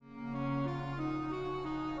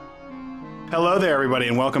Hello there, everybody,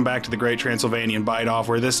 and welcome back to the Great Transylvanian Bite Off,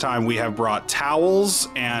 where this time we have brought towels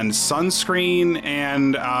and sunscreen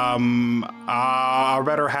and our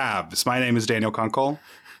better halves. My name is Daniel Kunkel.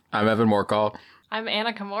 I'm Evan Morcall. I'm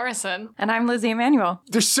Annika Morrison. And I'm Lizzie Emanuel.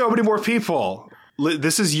 There's so many more people.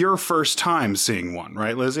 This is your first time seeing one,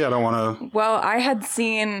 right, Lizzie? I don't want to... Well, I had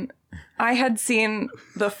seen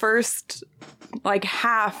the first,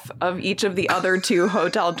 half of each of the other two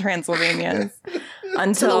Hotel Transylvanias.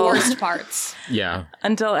 Until the worst parts. Yeah.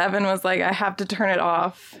 Until Evan was like, I have to turn it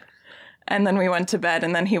off. And then we went to bed,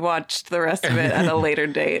 and then he watched the rest of it at a later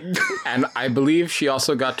date. And I believe she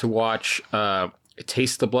also got to watch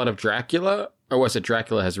Taste the Blood of Dracula, or was it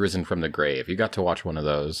Dracula Has Risen from the Grave? You got to watch one of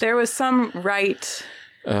those. There was some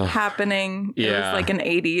happening. Yeah. It was like an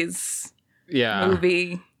 80s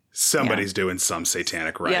movie. Somebody's doing some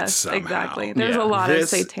satanic rites somehow. Yes, exactly. There's a lot of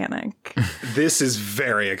satanic. This is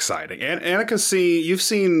very exciting. And Annika, you've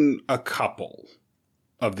seen a couple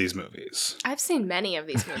of these movies. I've seen many of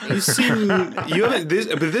these movies. But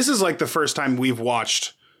this is like the first time we've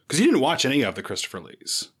watched, because you didn't watch any of the Christopher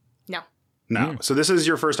Lees. No. So this is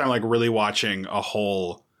your first time like really watching a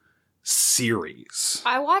whole series.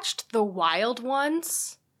 I watched the Wild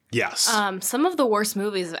Ones. Yes. Some of the worst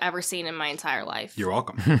movies I've ever seen in my entire life. You're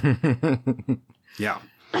welcome. Yeah.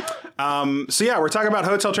 We're talking about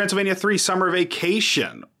Hotel Transylvania 3 Summer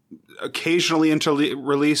Vacation, occasionally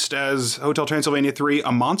released as Hotel Transylvania 3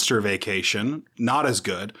 A Monster Vacation, not as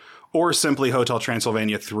good, or simply Hotel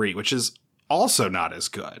Transylvania 3, which is also not as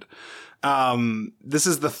good. This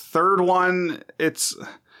is the third one.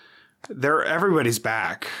 Everybody's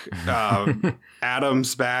back.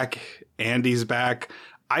 Adam's back. Andy's back.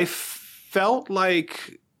 I felt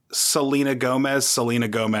like Selena Gomez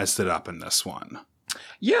it up in this one.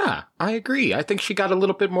 Yeah, I agree. I think she got a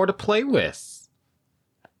little bit more to play with.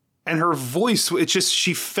 And her voice, it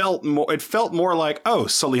felt more like, oh,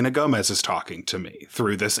 Selena Gomez is talking to me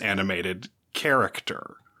through this animated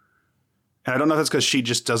character. And I don't know if that's because she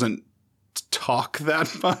just doesn't talk that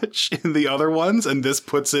much in the other ones, and this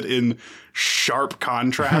puts it in sharp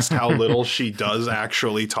contrast how little she does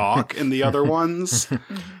actually talk in the other ones.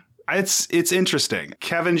 It's interesting.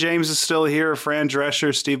 Kevin James is still here, Fran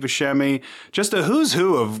Drescher, Steve Buscemi, just a who's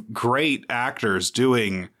who of great actors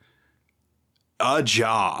doing a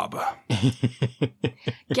job.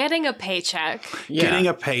 Getting a paycheck. Yeah. Getting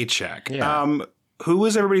a paycheck. Yeah. Who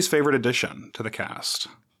was everybody's favorite addition to the cast?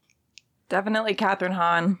 Definitely Kathryn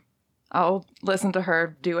Hahn. I'll listen to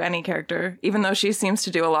her do any character, even though she seems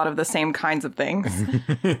to do a lot of the same kinds of things.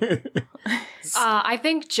 I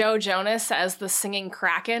think Joe Jonas as the singing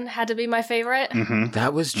Kraken had to be my favorite. Mm-hmm.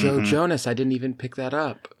 That was Joe Jonas. I didn't even pick that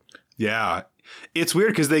up. Yeah. It's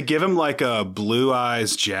weird because they give him like a Blue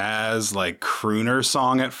Eyes Jazz, like crooner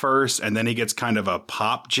song at first, and then he gets kind of a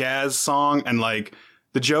pop jazz song. And like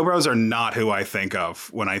the Joe Bros are not who I think of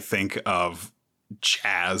when I think of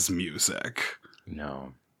jazz music.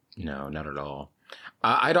 No, not at all.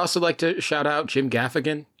 I'd also like to shout out Jim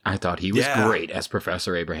Gaffigan. I thought he was great as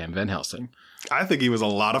Professor Abraham Van Helsing. I think he was a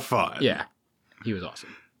lot of fun. Yeah, he was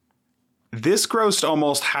awesome. This grossed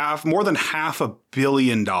almost more than $500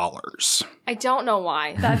 million. I don't know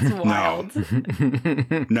why. That's wild.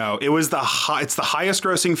 No, it's the highest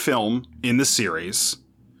grossing film in the series.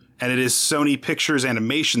 And it is Sony Pictures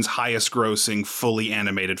Animation's highest grossing fully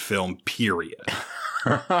animated film, period.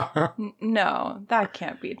 No, that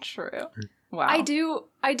can't be true. Wow. I do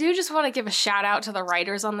just want to give a shout out to the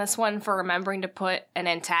writers on this one for remembering to put an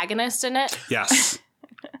antagonist in it. Yes.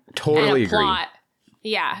 Totally and a agree. plot.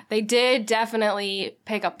 Yeah, they did definitely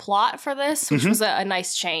pick a plot for this, which was a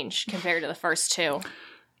nice change compared to the first two.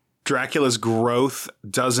 Dracula's growth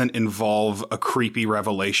doesn't involve a creepy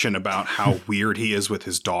revelation about how weird he is with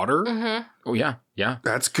his daughter. Mm-hmm. Oh, yeah.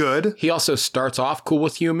 That's good. He also starts off cool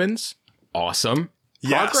with humans. Awesome.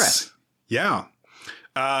 Progress. Yes.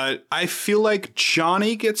 Yeah. I feel like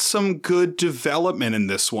Johnny gets some good development in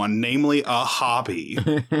this one, namely a hobby.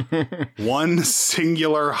 One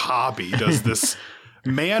singular hobby does this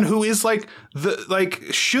man who is in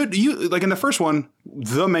the first one,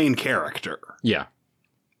 the main character. Yeah.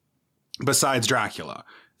 Besides Dracula.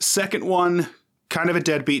 Second one, kind of a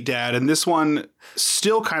deadbeat dad. And this one,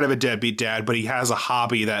 still kind of a deadbeat dad, but he has a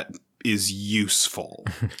hobby that is useful.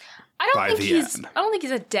 I don't think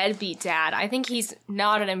he's a deadbeat dad. I think he's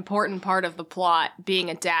not an important part of the plot, being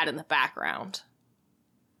a dad in the background.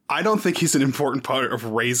 I don't think he's an important part of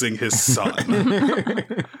raising his son.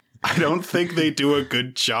 I don't think they do a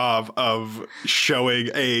good job of showing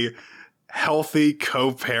a healthy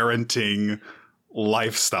co-parenting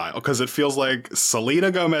lifestyle, because it feels like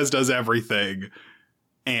Selena Gomez does everything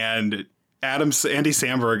and Andy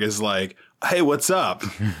Samberg is like, hey, what's up?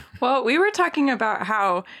 Well, we were talking about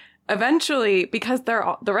how eventually, because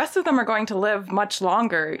the rest of them are going to live much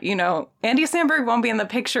longer, you know, Andy Samberg won't be in the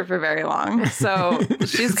picture for very long. So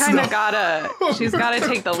she's kind of gotta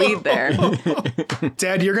take the lead there.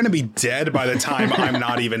 Dad, you're going to be dead by the time I'm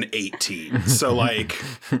not even 18. So, like,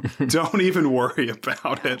 don't even worry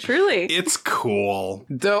about it. Truly. It's cool.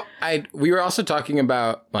 Though we were also talking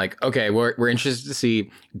about, like, okay, we're interested to see,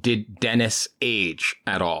 did Dennis age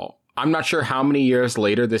at all? I'm not sure how many years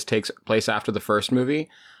later this takes place after the first movie.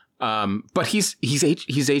 But he's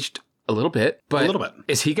aged a little bit. But a little bit.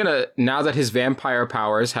 Is he gonna, now that his vampire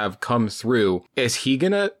powers have come through, is he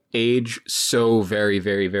gonna age so very,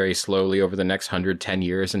 very, very slowly over the next 110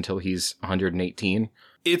 years until he's 118?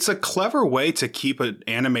 It's a clever way to keep an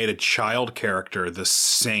animated child character the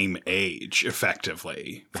same age,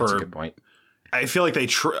 effectively. That's a good point. I feel like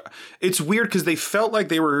it's weird because they felt like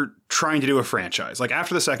they were trying to do a franchise. Like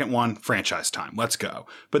after the second one, franchise time, let's go.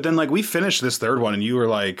 But then like we finished this third one and you were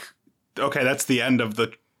like, okay, that's the end of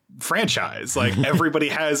the franchise. Like everybody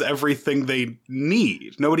has everything they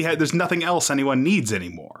need. There's nothing else anyone needs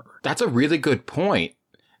anymore. That's a really good point.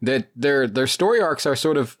 That their story arcs are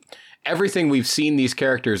sort of everything we've seen these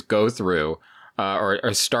characters go through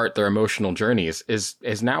or start their emotional journeys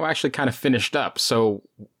is now actually kind of finished up. So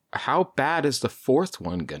how bad is the fourth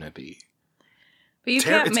one gonna be? But you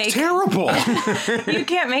can't make terrible. You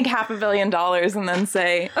can't make $500 million and then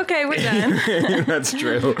say, "Okay, we're done." That's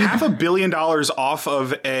true. $500 million off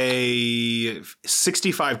of a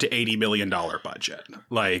 $65 to $80 million budget.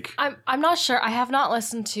 Like, I'm not sure. I have not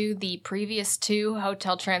listened to the previous 2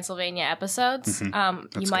 Hotel Transylvania episodes.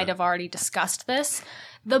 You might have already discussed this.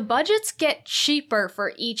 The budgets get cheaper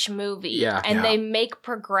for each movie, they make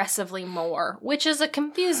progressively more, which is a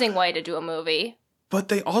confusing way to do a movie. But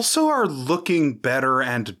they also are looking better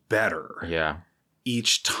and better. Yeah.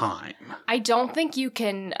 Each time. I don't think you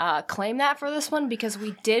can claim that for this one because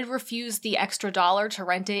we did refuse the extra $1 to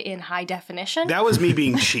rent it in high definition. That was me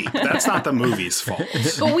being cheap. That's not the movie's fault.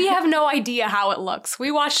 But we have no idea how it looks. We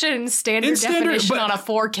watched it in standard definition on a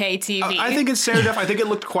 4K TV. I think it's standard def. I think it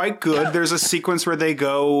looked quite good. There's a sequence where they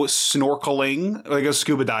go snorkeling, they go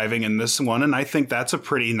scuba diving in this one, and I think that's a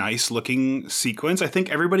pretty nice looking sequence. I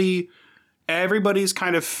think everybody's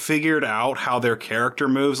kind of figured out how their character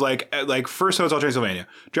moves. Like first Hotel Transylvania,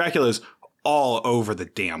 Dracula's all over the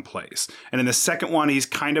damn place. And in the second one, he's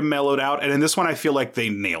kind of mellowed out. And in this one, I feel like they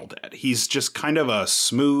nailed it. He's just kind of a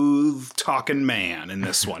smooth talking man in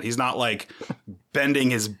this one. He's not like bending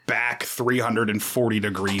his back 340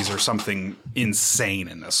 degrees or something insane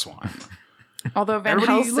in this one. Although Van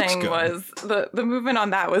Helsing was the movement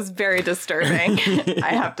on that was very disturbing, I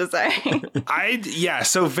have to say.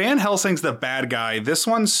 So Van Helsing's the bad guy. This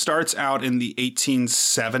one starts out in the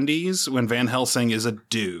 1870s when Van Helsing is a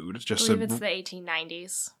dude. I believe it's the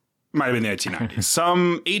 1890s. Might have been the 1890s.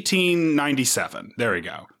 Some 1897. There we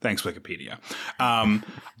go. Thanks, Wikipedia.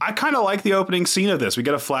 I kind of like the opening scene of this. We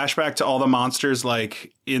get a flashback to all the monsters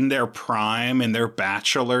like in their prime, in their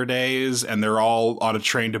bachelor days, and they're all on a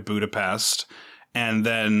train to Budapest. And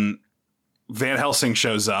then Van Helsing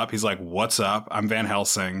shows up. He's like, "What's up? I'm Van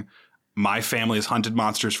Helsing. My family has hunted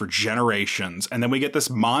monsters for generations." And then we get this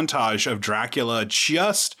montage of Dracula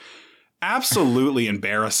just absolutely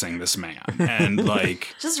embarrassing this man and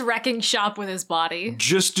like just wrecking shop with his body,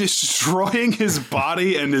 just destroying his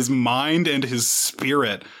body and his mind and his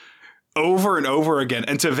spirit over and over again.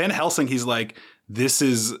 And to Van Helsing, he's like, this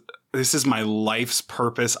is my life's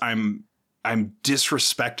purpose. I'm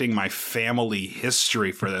disrespecting my family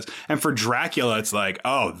history for this. And for Dracula, it's like,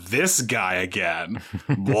 oh, this guy again.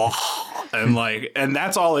 and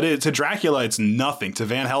that's all it is. To Dracula, it's nothing. To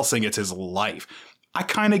Van Helsing, it's his life. I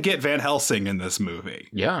kind of get Van Helsing in this movie.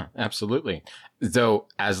 Yeah, absolutely. Though,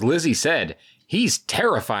 as Lizzie said, he's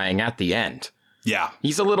terrifying at the end. Yeah.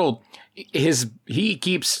 He's a little... He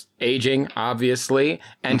keeps aging, obviously,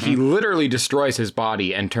 and he literally destroys his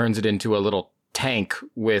body and turns it into a little tank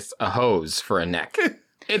with a hose for a neck.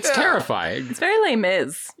 It's terrifying. It's very Les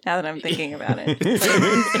Mis, now that I'm thinking about it. He's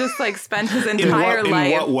just like spent his entire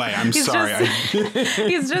life. In what way? I'm sorry.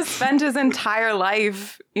 He's just spent his entire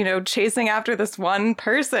life, chasing after this one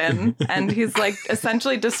person, and he's like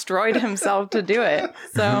essentially destroyed himself to do it.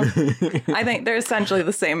 So I think they're essentially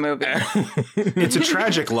the same movie. It's a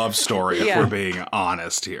tragic love story, if we're being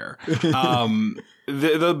honest here.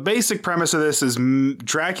 The basic premise of this is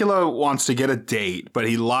Dracula wants to get a date, but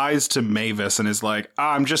he lies to Mavis and is like,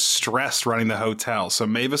 I'm just stressed running the hotel. So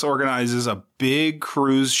Mavis organizes a big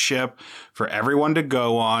cruise ship for everyone to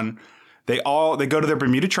go on. They go to the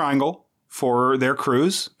Bermuda Triangle for their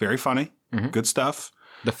cruise. Very funny. Good stuff.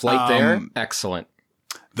 The flight there, excellent.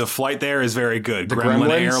 The flight there is very good. The Gremlin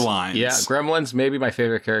Airlines. Yeah, Gremlins, maybe my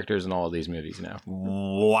favorite characters in all of these movies now.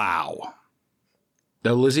 Wow.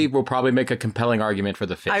 Though Lizzie will probably make a compelling argument for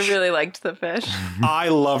the fish. I really liked the fish. I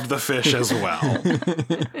loved the fish as well.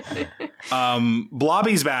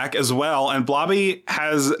 Blobby's back as well, and Blobby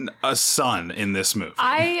has a son in this movie.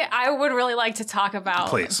 I would really like to talk about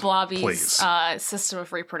Blobby's please. System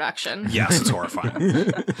of reproduction. Yes, it's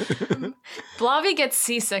horrifying. Blobby gets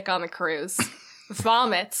seasick on the cruise.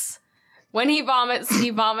 Vomits. When he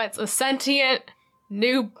vomits a sentient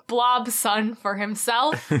new blob son for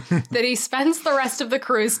himself that he spends the rest of the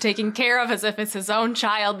cruise taking care of as if it's his own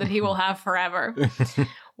child that he will have forever.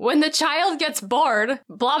 When the child gets bored,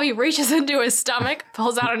 Blobby reaches into his stomach,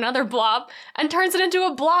 pulls out another blob, and turns it into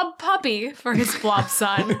a blob puppy for his blob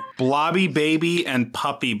son. Blobby Baby and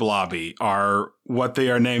Puppy Blobby are what they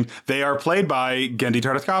are named. They are played by Gendy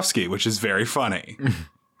Tartakovsky, which is very funny.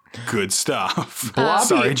 Good stuff.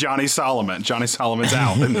 Sorry, Johnny Solomon. Johnny Solomon's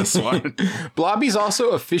out in this one. Blobby's also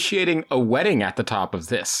officiating a wedding at the top of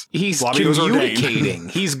this. He's Blobby communicating.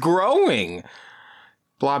 He's growing.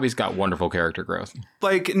 Blobby's got wonderful character growth.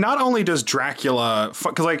 Like, not only does Dracula...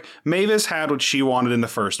 Because, like, Mavis had what she wanted in the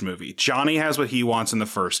first movie. Johnny has what he wants in the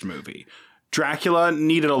first movie. Dracula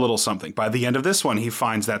needed a little something. By the end of this one, he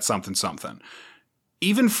finds that something.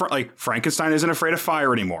 Even, Frankenstein isn't afraid of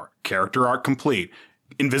fire anymore. Character arc complete.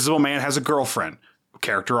 Invisible Man has a girlfriend.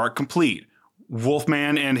 Character arc complete.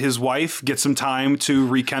 Wolfman and his wife get some time to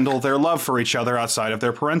rekindle their love for each other outside of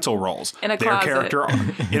their parental roles. In a their closet. Character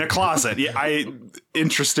in a closet. Yeah,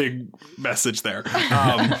 interesting message there.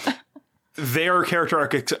 Their character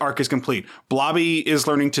arc is complete. Blobby is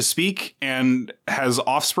learning to speak and has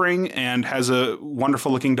offspring and has a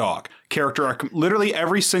wonderful looking dog. Character arc. Literally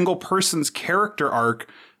every single person's character arc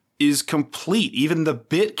is complete. Even the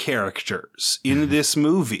bit characters in this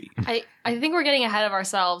movie. I think we're getting ahead of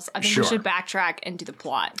ourselves. I think we should backtrack and do the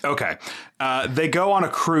plot. Okay. They go on a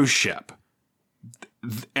cruise ship.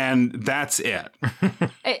 And that's it.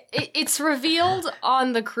 It's revealed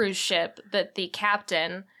on the cruise ship that the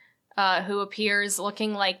captain, who appears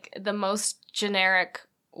looking like the most generic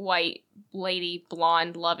white lady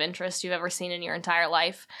blonde love interest you've ever seen in your entire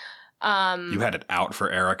life. You had it out for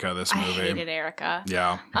Erica this movie. I hated Erica.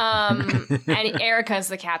 Yeah. And Erica is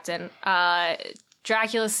the captain.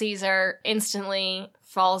 Dracula sees her, instantly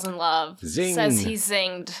falls in love. Zing. Says he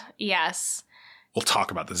zinged. Yes. We'll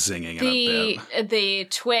talk about the zinging in a bit. The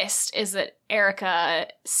twist is that Erica,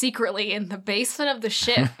 secretly in the basement of the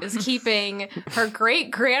ship, is keeping her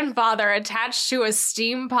great-grandfather attached to a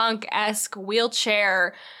steampunk-esque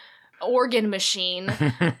wheelchair organ machine,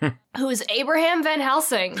 who is Abraham Van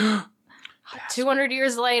Helsing. 200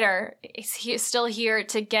 years later, he's still here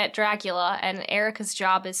to get Dracula, and Erica's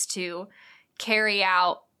job is to carry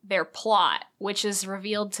out their plot, which is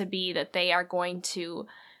revealed to be that they are going to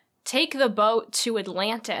take the boat to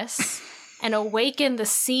Atlantis and awaken the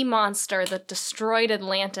sea monster that destroyed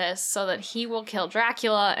Atlantis so that he will kill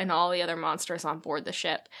Dracula and all the other monsters on board the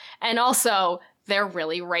ship. And also, they're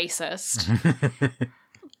really racist.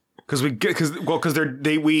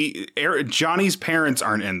 Johnny's parents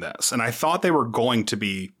aren't in this, and I thought they were going to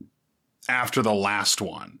be after the last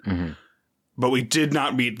one, but we did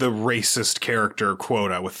not meet the racist character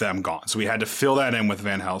quota with them gone, so we had to fill that in with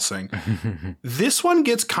Van Helsing. This one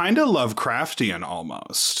gets kind of Lovecraftian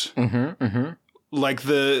almost. Like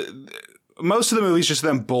most of the movie's just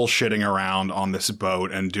them bullshitting around on this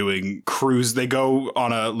boat and doing cruise. They go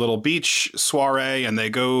on a little beach soiree and they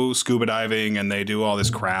go scuba diving and they do all this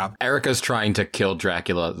crap. Erica's trying to kill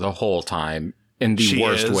Dracula the whole time in the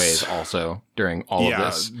worst ways also during all of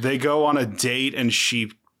this. They go on a date and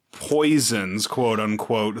she poisons, quote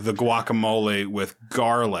unquote, the guacamole with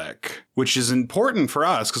garlic, which is important for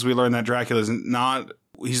us because we learn that Dracula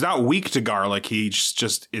he's not weak to garlic. He's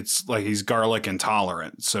just, it's like he's garlic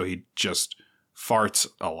intolerant. So he just farts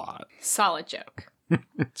a lot. Solid joke.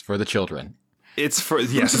 It's for the children. It's for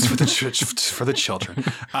the children.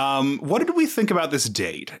 What did we think about this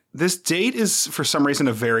date? This date is for some reason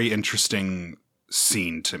a very interesting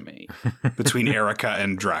scene to me between Erica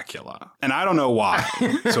and Dracula. And I don't know why.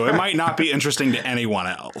 So it might not be interesting to anyone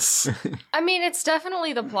else. I mean, it's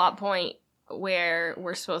definitely the plot point where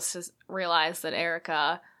we're supposed to realize that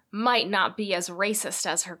Erica might not be as racist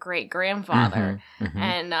as her great-grandfather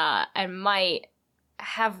and might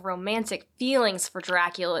have romantic feelings for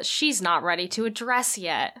Dracula she's not ready to address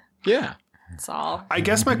yet. Yeah. That's all. I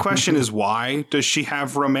guess my question is, why does she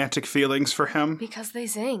have romantic feelings for him? Because they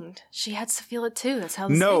zinged. She had to feel it too. That's how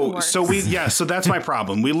the zing works. So that's my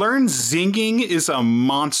problem. We learned zinging is a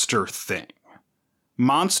monster thing.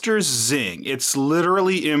 monsters zing. It's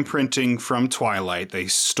literally imprinting from Twilight. They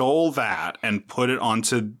stole that and put it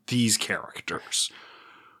onto these characters,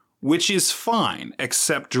 which is fine,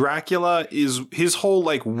 except Dracula is his whole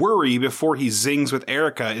like worry before he zings with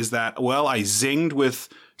Erica is that, well, I zinged with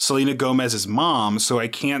Selena Gomez's mom, so I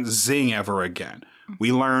can't zing ever again.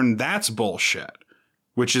 We learn that's bullshit,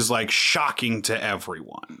 which is like shocking to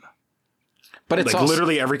everyone. But it's like also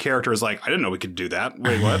literally every character is like, I didn't know we could do that.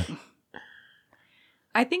 Wait, what?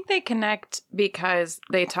 I think they connect because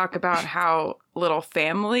they talk about how little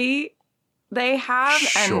family they have.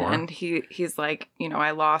 Sure. And he's like, you know,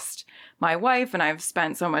 I lost my wife and I've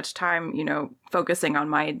spent so much time, you know, focusing on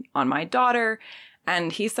my daughter.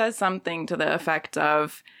 And he says something to the effect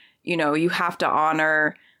of, you know, you have to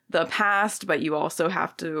honor the past, but you also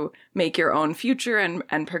have to make your own future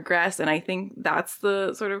and progress. And I think that's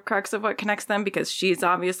the sort of crux of what connects them, because she's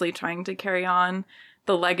obviously trying to carry on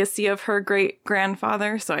the legacy of her great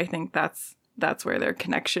grandfather. So I think that's where their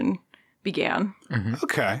connection began. Mm-hmm.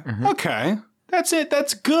 Okay. Mm-hmm. Okay. That's it.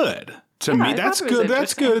 That's good. To me, that's good.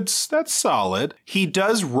 That's good. That's solid. He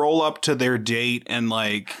does roll up to their date and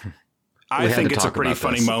like, I think it's a pretty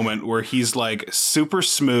funny moment where he's like super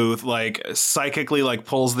smooth, like psychically like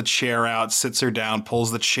pulls the chair out, sits her down,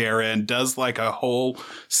 pulls the chair in, does like a whole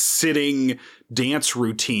sitting dance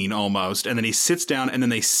routine almost. And then he sits down and then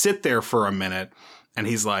they sit there for a minute and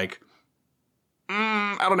he's like,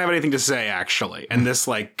 I don't have anything to say, actually. And this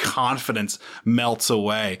like confidence melts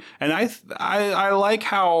away. And I like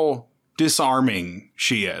how disarming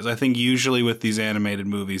she is. I think usually with these animated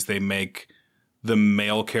movies, they make the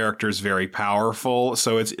male characters very powerful.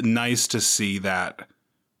 So it's nice to see that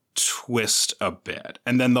twist a bit.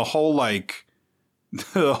 And then the whole like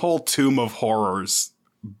the whole Tomb of Horrors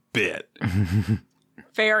bit.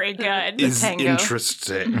 Very good. Is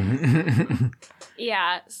interesting.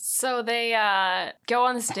 Yeah, so they go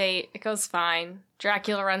on this date. It goes fine.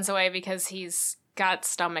 Dracula runs away because he's got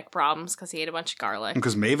stomach problems because he ate a bunch of garlic.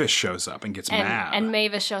 Because Mavis shows up and gets mad. And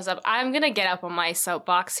Mavis shows up. I'm going to get up on my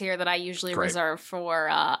soapbox here that I usually reserve for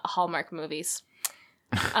Hallmark movies.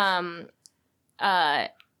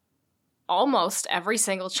 Almost every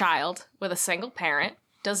single child with a single parent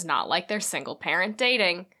does not like their single parent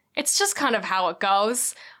dating. It's just kind of how it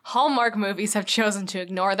goes. Hallmark movies have chosen to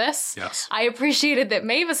ignore this. Yes. I appreciated that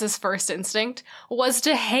Mavis's first instinct was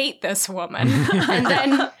to hate this woman. And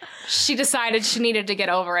then she decided she needed to get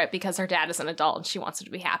over it because her dad is an adult and she wants him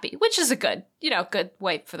to be happy, which is a good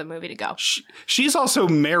way for the movie to go. She's also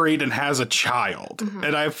married and has a child. Mm-hmm.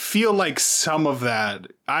 And I feel like some of that,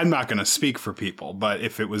 I'm not going to speak for people, but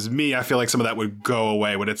if it was me, I feel like some of that would go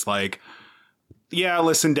away when it's like, yeah,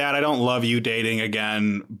 listen, Dad, I don't love you dating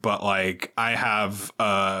again, but like I have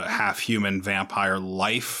a half-human vampire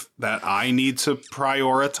life that I need to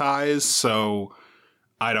prioritize, so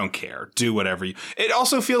I don't care. Do whatever you... It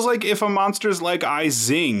also feels like if a monster's like, I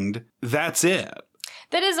zinged, that's it.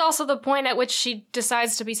 That is also the point at which she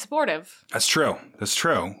decides to be supportive. That's true. That's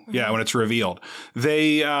true. Yeah, when it's revealed.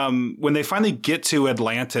 They, when they finally get to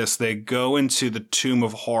Atlantis, they go into the Tomb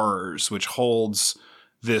of Horrors, which holds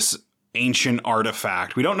this ancient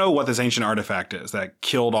artifact. We don't know what this ancient artifact is that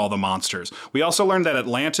killed all the monsters. We also learned that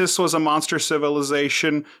Atlantis was a monster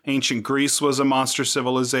civilization. Ancient Greece was a monster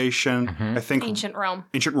civilization. Mm-hmm. I think Ancient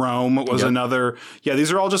Rome was another. Yeah,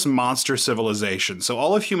 these are all just monster civilizations. So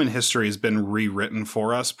all of human history has been rewritten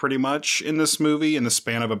for us pretty much in this movie in the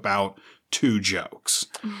span of about 2 jokes.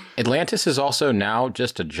 Atlantis is also now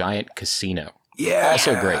just a giant casino. Yeah.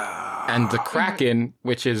 Also great. And the Kraken,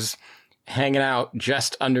 which is hanging out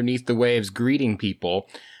just underneath the waves, greeting people,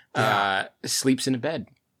 sleeps in a bed.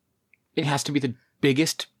 It has to be the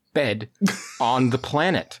biggest bed on the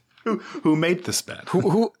planet. Who made this bed?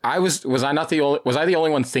 Was I the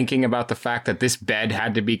only one thinking about the fact that this bed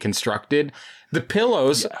had to be constructed? The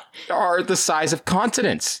pillows are the size of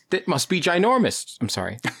continents. That must be ginormous. I'm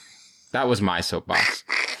sorry. That was my soapbox.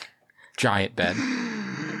 Giant bed.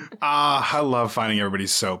 I love finding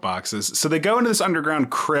everybody's soapboxes. So they go into this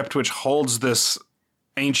underground crypt, which holds this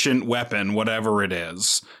ancient weapon, whatever it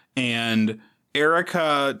is. And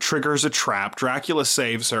Erica triggers a trap. Dracula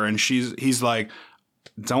saves her. And he's like,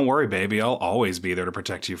 don't worry, baby. I'll always be there to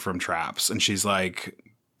protect you from traps. And she's like,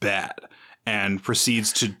 bet. And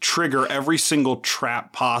proceeds to trigger every single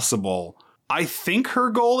trap possible. I think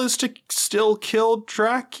her goal is to still kill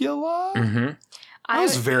Dracula. Mm-hmm. I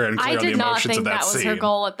was very unclear on the emotions of that scene. I did not think that was her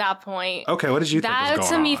goal at that point. Okay, what did you think was going on?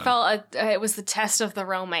 That to me felt it was the test of the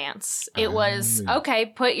romance. It was, okay,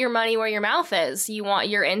 put your money where your mouth is.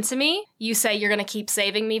 You're into me? You say you're going to keep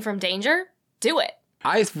saving me from danger? Do it.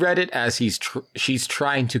 I read it as she's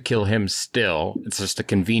trying to kill him still. It's just a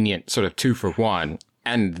convenient sort of 2 for 1.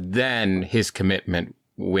 And then his commitment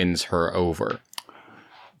wins her over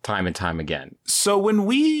time and time again. So when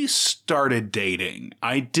we started dating,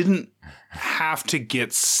 I didn't have to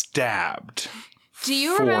get stabbed. Do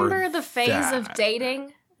you remember the phase of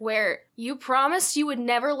dating where you promised you would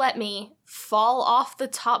never let me fall off the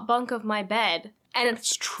top bunk of my bed? And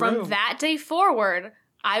from that day forward,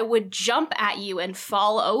 I would jump at you and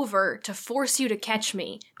fall over to force you to catch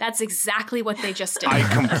me. That's exactly what they just did. I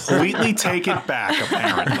completely take it back,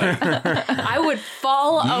 apparently. I would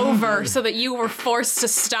fall over so that you were forced to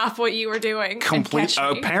stop what you were doing. Was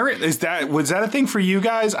that a thing for you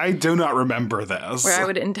guys? I do not remember this. Where I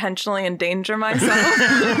would intentionally endanger myself.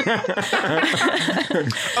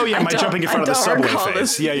 Oh yeah, my jumping in front of the subway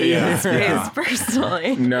phase. Yeah.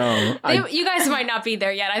 Personally. No. You guys might not be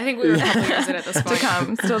there yet. I think we were a couple years in at this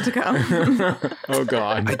point. Still to come. Oh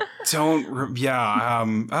God.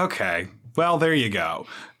 Okay. Well, there you go.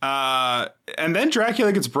 And then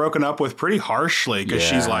Dracula gets broken up with pretty harshly because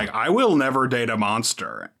she's like, I will never date a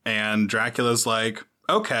monster. And Dracula's like,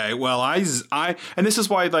 okay, well, and this is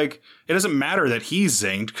why, like, it doesn't matter that he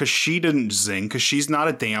zinged because she didn't zing because she's not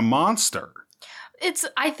a damn monster.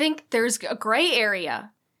 I think there's a gray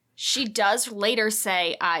area. She does later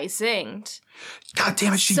say, I zinged. God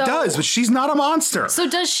damn it, she does, but she's not a monster. So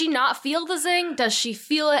does she not feel the zing? Does she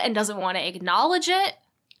feel it and doesn't want to acknowledge it?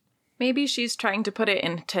 Maybe she's trying to put it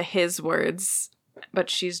into his words,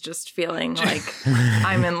 but she's just feeling like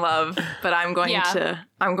I'm in love, but I'm going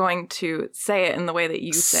to say it in the way that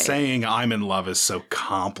you say it. Saying I'm in love is so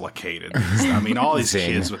complicated. I mean, all these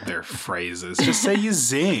kids with their phrases. Just say you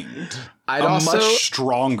zinged. Much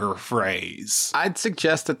stronger phrase. I'd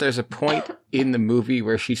suggest that there's a point in the movie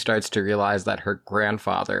where she starts to realize that her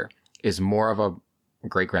grandfather is more of a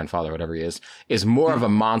great-grandfather, whatever he is more of a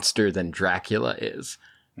monster than Dracula is.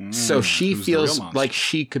 So she feels like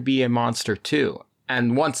she could be a monster too.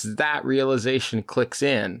 And once that realization clicks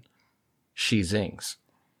in, she zings.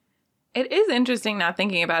 It is interesting now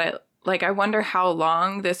thinking about it. Like, I wonder how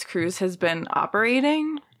long this cruise has been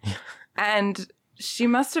operating. And she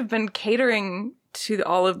must have been catering to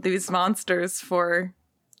all of these monsters for,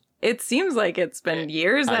 it seems like it's been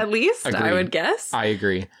years at least, I would guess. I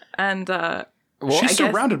agree. And she's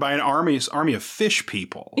surrounded by an army of fish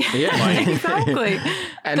people. Yeah, exactly.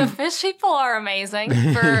 And the fish people are amazing.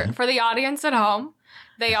 For the audience at home,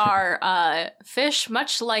 they are fish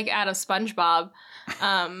much like out of SpongeBob,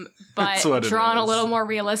 but drawn a little more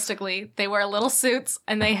realistically. They wear little suits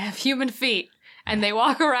and they have human feet. And they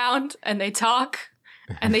walk around and they talk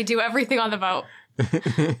and they do everything on the boat.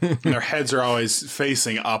 And their heads are always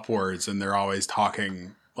facing upwards and they're always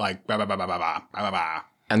talking like ba ba ba ba ba ba ba ba.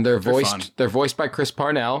 And they're voiced by Chris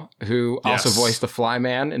Parnell, who also voiced the Fly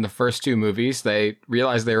Man in the first two movies. They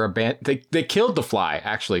realized they were they killed the Fly.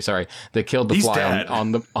 Actually, sorry, they killed the Fly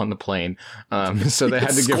on the plane. So they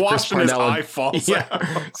had to give Chris Parnell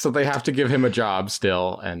so they have to give him a job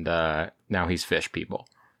still. And now he's fish people.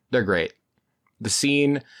 They're great. The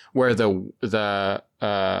scene where the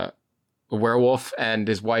werewolf and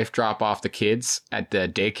his wife drop off the kids at the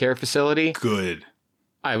daycare facility. Good.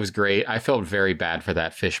 I was great. I felt very bad for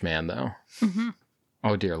that fish man, though. Mm-hmm.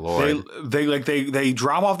 Oh, dear Lord. They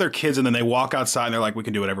drop off their kids and then they walk outside and they're like, we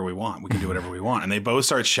can do whatever we want. We can do whatever we want. And they both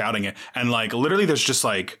start shouting it. And like literally there's just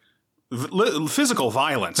like physical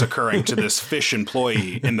violence occurring to this fish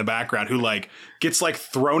employee in the background who like gets like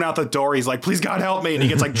thrown out the door. He's like, please God help me. And he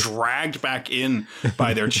gets like dragged back in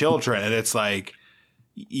by their children. And it's like,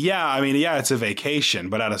 it's a vacation.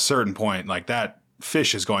 But at a certain point, like that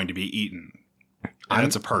fish is going to be eaten. And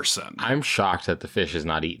it's a person. I'm shocked that the fish is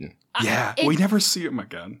not eaten. Yeah, we never see him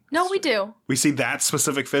again. No, we do. We see that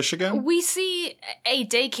specific fish again? We see a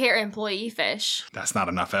daycare employee fish. That's not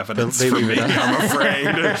enough evidence for me, I'm afraid.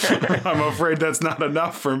 I'm afraid that's not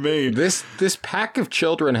enough for me. This pack of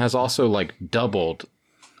children has also, like, doubled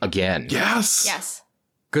again. Yes. Yes.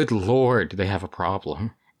 Good Lord, they have a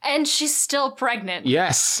problem. And she's still pregnant.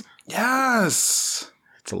 Yes. Yes.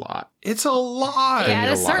 It's a lot. It's a lot. Yeah,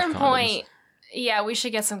 at a certain point, we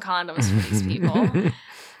should get some condoms for these people.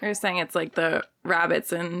 You're saying it's like the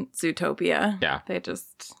rabbits in Zootopia. Yeah. They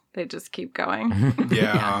just keep going.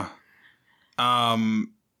 Yeah.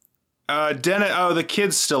 The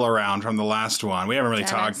kid's still around from the last one. We haven't really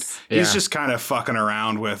talked. He's just kind of fucking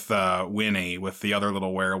around with Winnie, with the other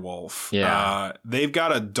little werewolf. Yeah. They've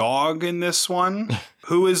got a dog in this one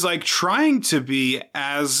who is like trying to be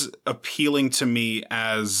as appealing to me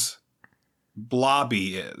as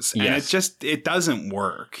Blobby is. And it doesn't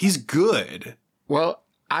work. He's good. Well,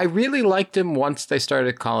 I really liked him once they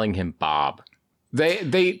started calling him Bob.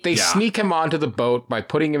 They sneak him onto the boat by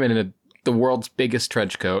putting him in the world's biggest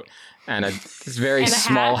trench coat and this very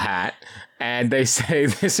small hat. And they say,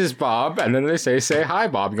 "This is Bob," and then they say hi,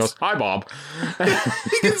 Bob. He goes, "Hi, Bob."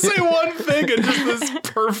 He can say one thing in just this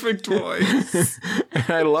perfect voice.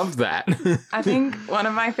 I love that. I think one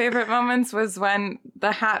of my favorite moments was when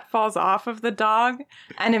the hat falls off of the dog,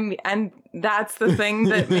 and that's the thing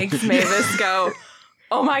that makes Mavis go,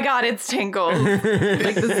 "Oh my God, it's Tinkle!"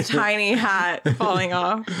 Like this tiny hat falling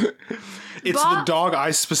off. It's the dog I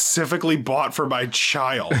specifically bought for my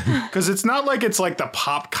child. Because it's not like it's like the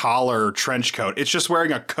pop collar trench coat. It's just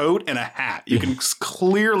wearing a coat and a hat. You can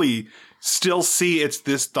clearly still see it's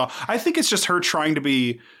this dog. I think it's just her trying to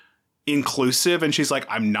be inclusive. And she's like,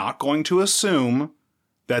 I'm not going to assume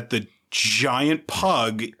that the giant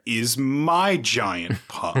pug is my giant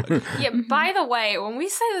pug. Yeah, by the way, when we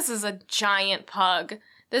say this is a giant pug,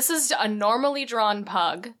 this is a normally drawn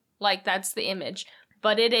pug. Like, that's the image.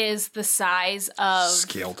 But it is the size of...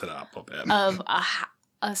 Scaled it up a bit. Of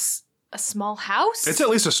a small house? It's at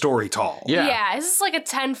least a story tall. Yeah, this is like a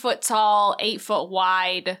 10-foot tall, 8-foot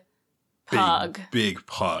wide pug. Big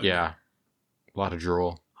pug. Yeah. A lot of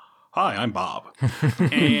drool. Hi, I'm Bob.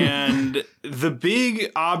 And the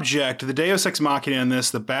big object, the Deus Ex Machina in this,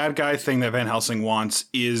 the bad guy thing that Van Helsing wants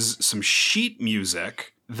is some sheet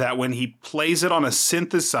music that when he plays it on a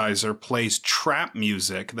synthesizer, plays trap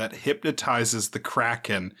music that hypnotizes the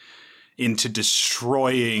Kraken into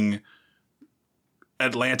destroying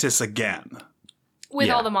Atlantis again. With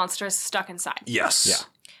all the monsters stuck inside. Yes. Yeah.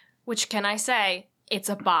 Which, can I say, it's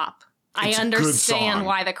a bop. It's I understand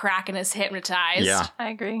why the Kraken is hypnotized. Yeah.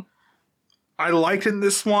 I agree. I liked in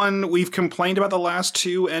this one, we've complained about the last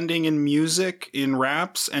two ending in music, in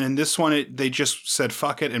raps, and in this one, they just said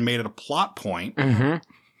fuck it and made it a plot point. Mm-hmm.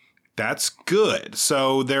 That's good.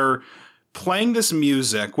 So they're playing this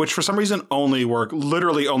music, which for some reason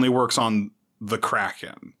literally only works on the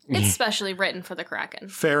Kraken. It's specially written for the Kraken.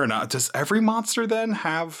 Fair enough. Does every monster then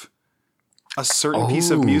have a certain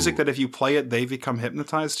piece of music that if you play it, they become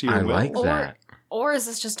hypnotized to your will? I like that. Or is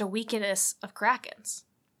this just a weakness of Krakens?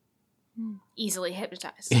 Easily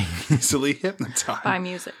hypnotized. Easily hypnotized. By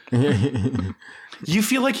music. You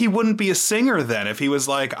feel like he wouldn't be a singer then if he was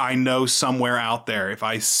like, I know somewhere out there, if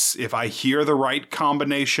I hear the right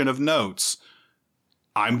combination of notes,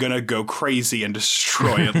 I'm going to go crazy and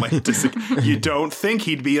destroy Atlantis. You don't think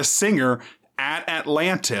he'd be a singer at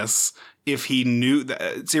Atlantis if he knew that.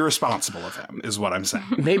 It's irresponsible of him, is what I'm saying.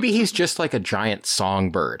 Maybe he's just like a giant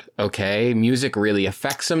songbird, okay? Music really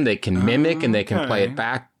affects him. They can mimic and they can play it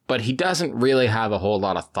back, but he doesn't really have a whole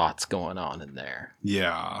lot of thoughts going on in there.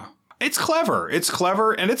 Yeah. It's clever.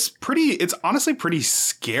 And it's honestly pretty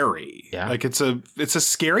scary. Yeah. Like it's a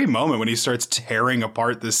scary moment when he starts tearing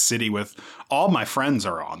apart this city with all my friends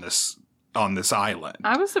are on this island.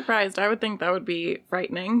 I was surprised. I would think that would be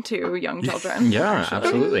frightening to young children. Yeah,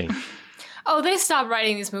 absolutely. Oh, they stopped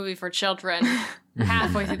writing this movie for children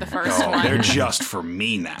halfway through the first one. They're just for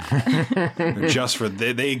me now.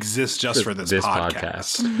 They exist just for this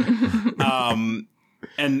podcast.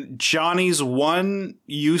 And Johnny's one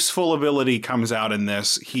useful ability comes out in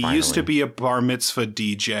this. He used to be a bar mitzvah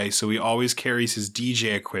DJ, so he always carries his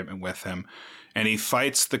DJ equipment with him. And he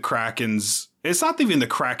fights the Krakens. It's not even the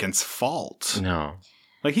Kraken's fault. No.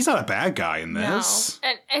 Like, he's not a bad guy in this.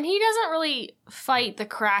 No. And he doesn't really fight the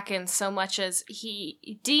Kraken so much as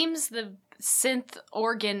he deems the synth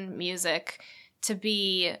organ music to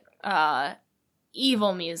be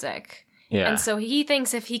evil music. Yeah. And so he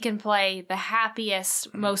thinks if he can play the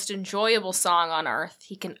happiest, most enjoyable song on earth,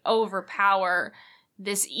 he can overpower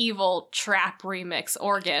this evil trap remix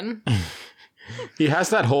organ. He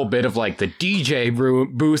has that whole bit of like the DJ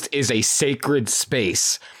booth is a sacred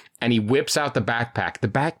space. And he whips out the backpack. The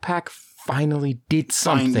backpack finally did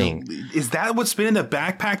something. Is that what's been in the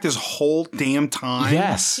backpack this whole damn time?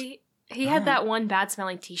 Yes. He had that one bad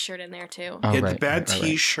smelling t-shirt in there too. He had the bad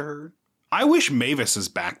t-shirt. Right. I wish Mavis's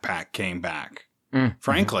backpack came back.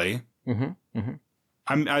 Frankly.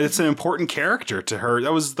 It's an important character to her.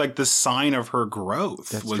 That was like the sign of her growth.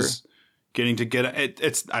 That's was true. Getting to get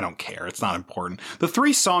it. I don't care. It's not important. The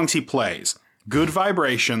 3 songs he plays: Good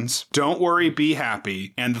Vibrations, Don't Worry, Be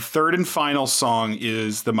Happy, and the third and final song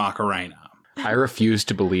is the Macarena. I refuse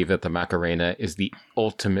to believe that the Macarena is the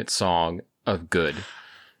ultimate song of good.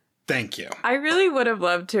 Thank you. I really would have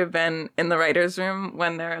loved to have been in the writer's room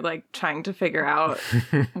when they're like trying to figure out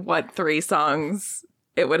what 3 songs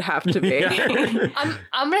it would have to be.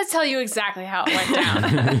 I'm going to tell you exactly how it went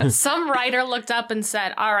down. Some writer looked up and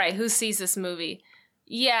said, all right, who sees this movie?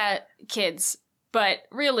 Yeah, kids. But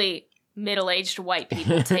really, middle-aged white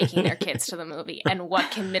people taking their kids to the movie. And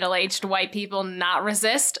what can middle-aged white people not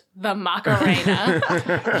resist? The Macarena.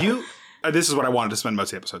 this is what I wanted to spend most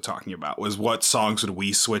of the episode talking about, was what songs would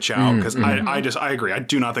we switch out? Because I agree. I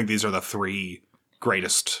do not think these are the 3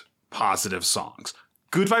 greatest positive songs.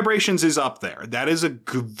 Good Vibrations is up there. That is a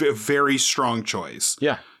very strong choice.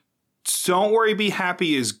 Yeah. Don't Worry, Be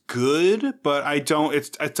Happy is good, but it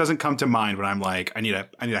doesn't come to mind when I'm like, I need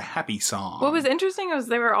a happy song. What was interesting was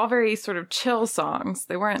they were all very sort of chill songs.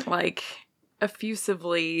 They weren't like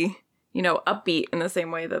effusively, upbeat in the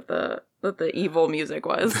same way that the evil music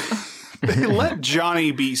was. They let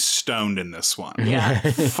Johnny be stoned in this one. Yeah.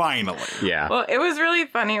 Finally. Yeah. Well, it was really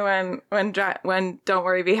funny when Don't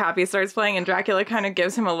Worry, Be Happy starts playing and Dracula kind of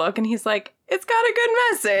gives him a look and he's like, it's got a good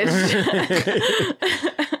message.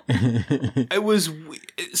 It was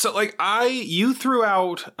so like you threw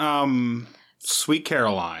out Sweet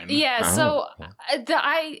Caroline. Yeah, so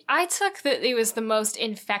I took that it was the most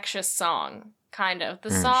infectious song, kind of.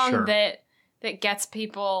 The song that gets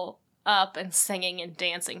people up and singing and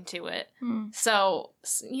dancing to it. So,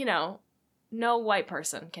 no white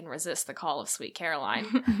person can resist the call of Sweet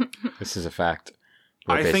Caroline. This is a fact.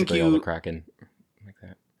 I think all the Kraken like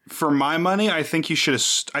that. For my money, I think you should have.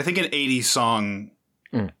 I think an 80s song.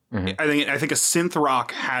 I think a synth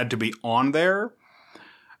rock had to be on there.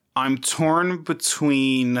 I'm torn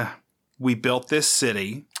between We Built This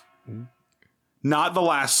City. Not the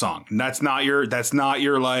last song. That's not your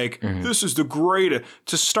like, this is the greatest.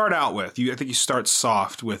 To start out with, I think you start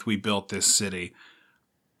soft with We Built This City.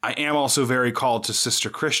 I am also very called to Sister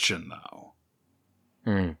Christian, though.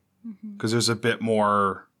 Because there's a bit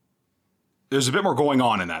more going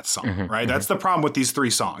on in that song, right? That's the problem with these 3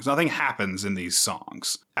 songs. Nothing happens in these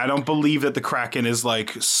songs. I don't believe that the Kraken is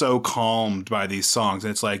like so calmed by these songs. And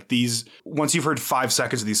it's like once you've heard 5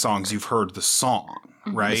 seconds of these songs, you've heard the song.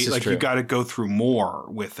 Right? Like true. You got to go through more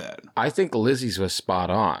with it. I think Lizzie's was spot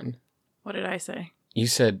on. What did I say? You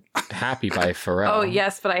said Happy by Pharrell. Oh,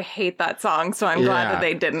 yes, but I hate that song, so I'm glad that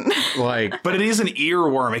they didn't. But it is an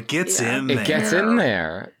earworm. It gets in there. It gets in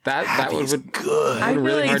there. That was good.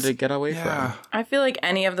 Really hard to get away from. I feel like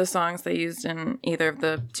any of the songs they used in either of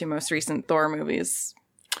the 2 most recent Thor movies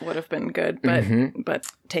would have been good, but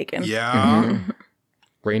taken. Yeah.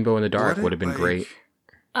 Rainbow in the Dark would have been great.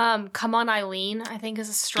 Come On Eileen, I think is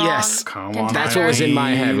a strong. Yes, Come On. That's what was in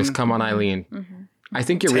my head was Come On Eileen. I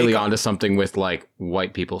think you're really onto something with like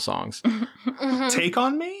white people songs. Take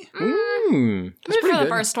on Me? That's for the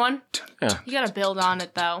first one. Yeah. You got to build on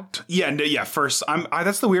it though. Yeah. First,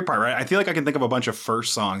 that's the weird part, right? I feel like I can think of a bunch of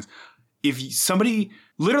first songs. If somebody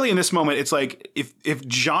literally in this moment, it's like if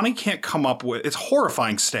Johnny can't come up with, it's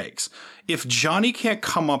horrifying stakes. If Johnny can't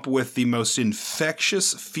come up with the most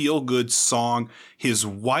infectious feel-good song, his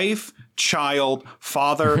wife, child,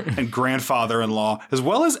 father, and grandfather-in-law, as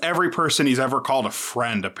well as every person he's ever called a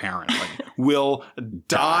friend, apparently, will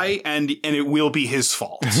die and it will be his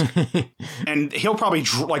fault. And he'll probably,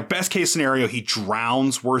 like, best case scenario, he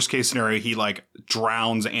drowns. Worst case scenario, he, like,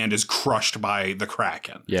 drowns and is crushed by the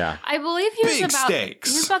Kraken. Yeah. I believe he was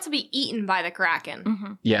stakes. He was about to be eaten by the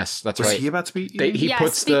Kraken. Yes, that's right. Was he about to be eaten? He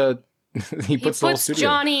puts the whole studio.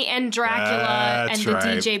 Johnny and Dracula and the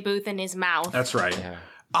DJ booth in his mouth. That's right. Yeah.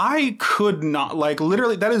 I could not, like,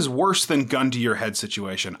 literally, that is worse than gun to your head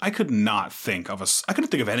situation. I couldn't think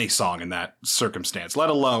of any song in that circumstance, let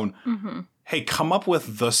alone, hey, come up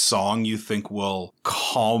with the song you think will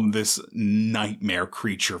calm this nightmare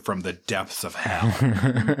creature from the depths of hell.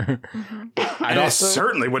 And it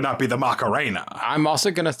certainly would not be the Macarena. I'm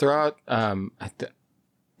also going to throw out,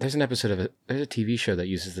 there's an episode of there's a TV show that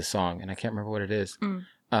uses the song, and I can't remember what it is.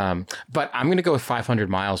 But I'm going to go with 500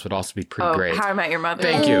 Miles would also be pretty great. How I Met Your Mother.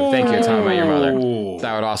 Thank you. It's How I Met Your Mother.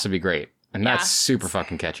 That would also be great. And that's super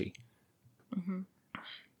fucking catchy.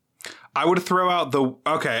 I would throw out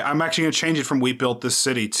I'm actually going to change it from We Built This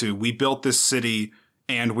City to We Built This City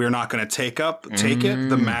and We're Not Going to Take It,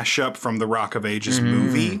 the mashup from the Rock of Ages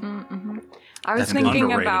movie. I was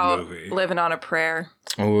thinking about Living on a Prayer.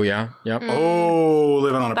 Oh, yeah. Yep. Oh,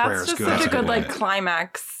 Living on a Prayer is good. That's such a good, like,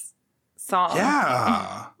 climax song.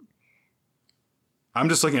 Yeah. I'm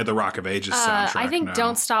just looking at the Rock of Ages soundtrack I think now.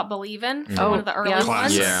 Don't Stop Believing. One of the early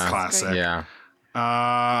ones. Yeah. Classic. Yeah.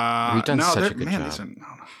 We've done such a good job.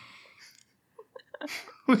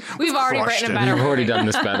 We've already written a better We've already done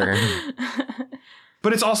this better.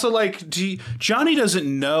 But it's also like Johnny doesn't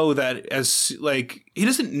know that he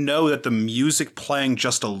doesn't know that the music playing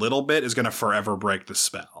just a little bit is going to forever break the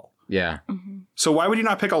spell. Yeah. So why would you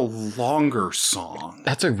not pick a longer song?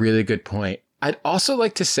 That's a really good point. I'd also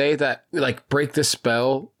like to say that, like, break the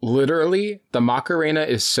spell, literally, the Macarena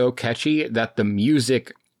is so catchy that the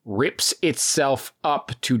music rips itself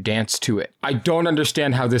up to dance to it. I don't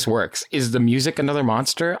understand how this works. Is the music another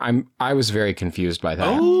monster? I was very confused by that.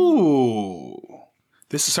 Oh.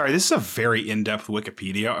 This is a very in-depth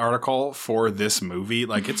Wikipedia article for this movie.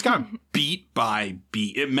 Like, it's got beat by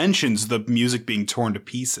beat. It mentions the music being torn to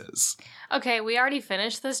pieces. Okay, we already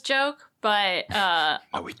finished this joke, but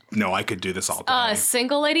No, I could do this all day.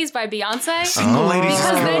 Single Ladies by Beyonce. Single Ladies.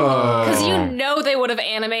 Because you know they would have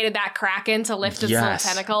animated that Kraken to lift its little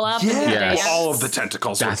tentacle up. Yes. All of the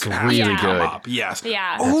tentacles. That's would really come good. Up. Yes.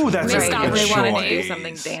 Yeah. Oh, that's Right. a good They choice. wanted to do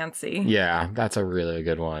something dancey. Yeah, that's a really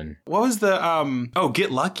good one. What was the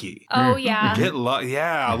Get Lucky. Oh, yeah. Get Lucky.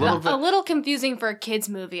 Yeah, a little bit. A little confusing for a kids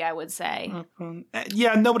movie, I would say.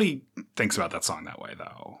 Yeah, nobody thinks about that song that way,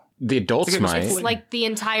 though. The adults might. It's like the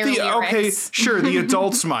entire lyrics. Okay, sure, the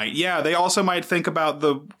adults might. Yeah, they also might think about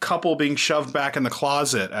the couple being shoved back in the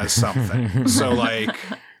closet as something. So, like,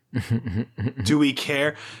 do we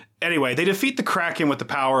care? Anyway, they defeat the Kraken with the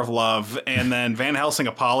power of love, and then Van Helsing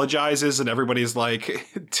apologizes, and everybody's like,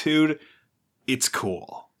 dude, it's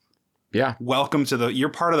cool. Yeah. Welcome to you're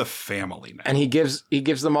part of the family now. And he gives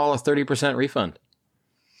them all a 30% refund.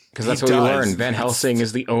 Because that's what we learned. Van Helsing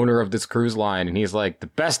is the owner of this cruise line, and he's like, the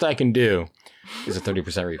best I can do is a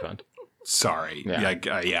 30% refund. Sorry.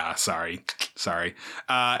 Yeah. Sorry.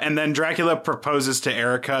 And then Dracula proposes to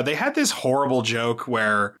Erica. They had this horrible joke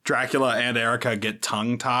where Dracula and Erica get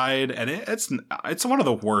tongue-tied, and it's one of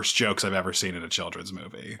the worst jokes I've ever seen in a children's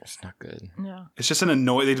movie. It's not good. Yeah. It's just an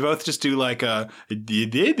annoying... They both just do like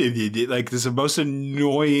like this most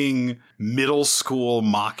annoying middle school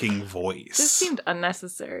mocking voice. This seemed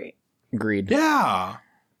unnecessary. Agreed. Yeah.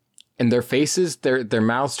 And their faces, their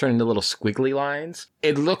mouths turn into little squiggly lines.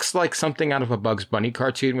 It looks like something out of a Bugs Bunny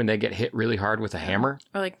cartoon when they get hit really hard with a hammer.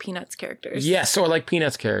 Or like Peanuts characters. Yes, or like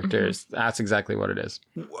Peanuts characters. Mm-hmm. That's exactly what it is.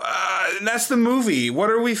 And that's the movie. What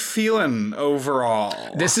are we feeling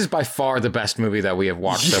overall? This is by far the best movie that we have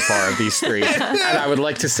watched so far of these three. And I would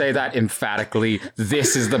like to say that emphatically.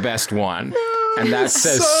 This is the best one. And that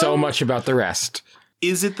says so much about the rest.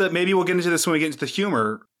 Is it that maybe we'll get into this when we get into the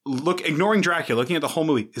humor? Ignoring Dracula, looking at the whole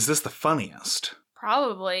movie, is this the funniest?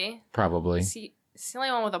 Probably. It's the only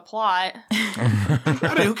one with a plot.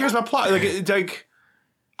 I mean, who cares about plot? Like,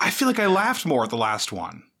 I feel like I laughed more at the last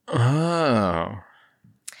one. Oh.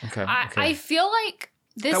 Okay. I feel like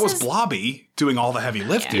that was Blobby doing all the heavy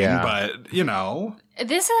lifting, but, you know.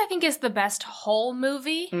 This, I think, is the best whole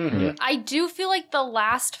movie. Mm-hmm. I do feel like the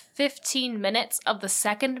last 15 minutes of the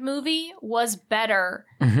second movie was better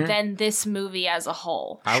than this movie as a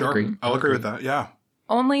whole. I'll agree with that, yeah.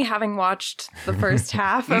 Only having watched the first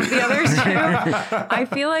half of the other two, I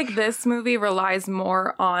feel like this movie relies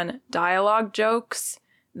more on dialogue jokes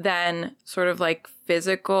than sort of like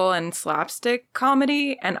physical and slapstick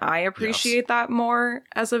comedy, and I appreciate that more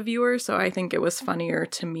as a viewer, so I think it was funnier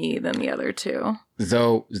to me than the other two.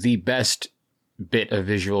 Though the best bit of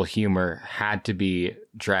visual humor had to be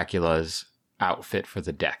Dracula's outfit for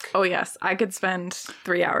the deck. Oh yes, I could spend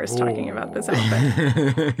 3 hours talking about this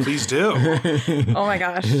outfit. Please do. Oh my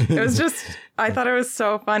gosh. It was just, I thought it was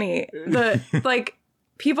so funny.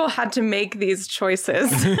 People had to make these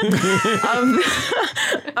choices of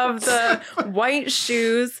the white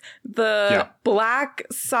shoes, the black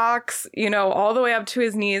socks, all the way up to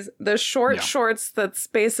his knees, the short shorts that's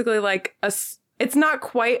basically like it's not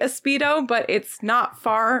quite a Speedo, but it's not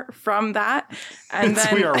far from that. And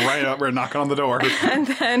then we are right up, we're knocking on the door. And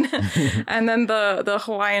then the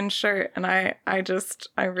Hawaiian shirt, and I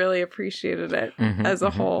really appreciated it as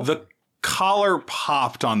a whole. The collar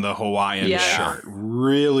popped on the Hawaiian shirt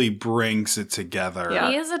really brings it together.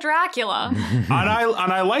 Yeah. He is a Dracula. and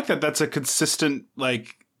I like that. That's a consistent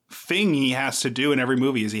thing he has to do in every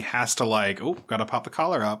movie is he has to gotta pop the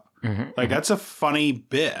collar up. That's a funny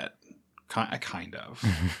bit. Kind of.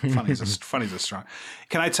 Funny's a strong.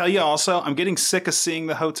 Can I tell you also, I'm getting sick of seeing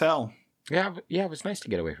the hotel. Yeah, it was nice to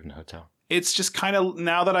get away from the hotel. It's just kind of,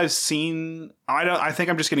 now that I've seen, I think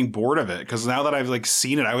I'm just getting bored of it, because now that I've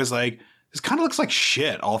seen it, I was like, this kind of looks like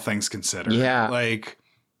shit, all things considered. Yeah.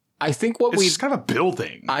 I think it's just kind of a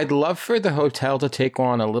building. I'd love for the hotel to take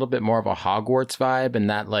on a little bit more of a Hogwarts vibe, and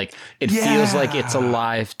that it feels like it's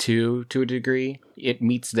alive too, to a degree. It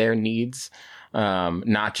meets their needs.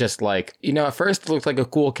 Not just at first it looked like a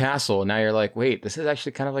cool castle, and now you're like, wait, this is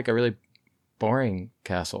actually kind of like a really boring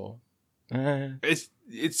castle. It's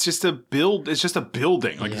just a building. It's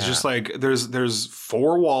just there's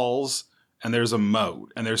four walls and there's a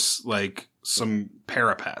moat and there's some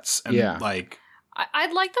parapets and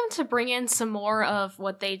I'd like them to bring in some more of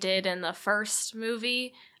what they did in the first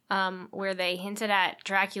movie, where they hinted at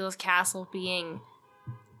Dracula's castle being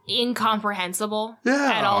incomprehensible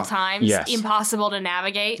at all times. Yes. Impossible to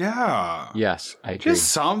navigate. Yeah. Yes, I agree. Just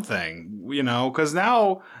something, because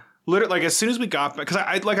now, literally, like as soon as we got back,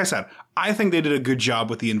 because like I said, I think they did a good job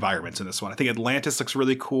with the environments in this one. I think Atlantis looks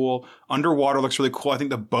really cool. Underwater looks really cool. I think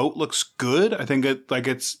the boat looks good. I think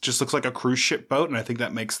it's just looks like a cruise ship boat, and I think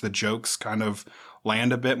that makes the jokes kind of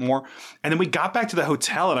land a bit more. And then we got back to the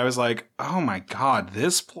hotel, and I was like, oh my god,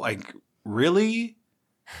 this really.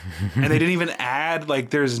 And they didn't even add,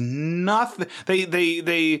 there's nothing.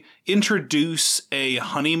 They introduce a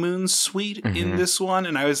honeymoon suite in this one,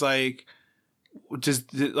 and I was like,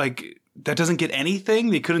 that doesn't get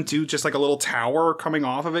anything? They couldn't do just a little tower coming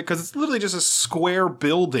off of it? Because it's literally just a square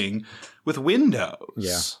building with windows.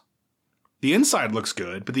 Yeah. The inside looks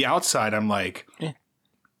good, but the outside, I'm like,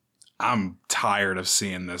 I'm tired of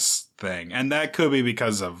seeing this thing. And that could be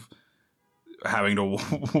because of having to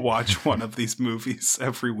watch one of these movies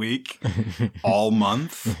every week, all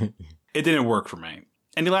month. It didn't work for me.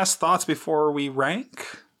 Any last thoughts before we rank?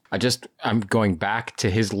 I'm going back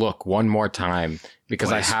to his look one more time because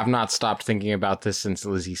Please. I have not stopped thinking about this since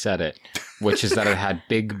Lizzie said it, which is that it had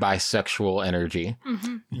big bisexual energy.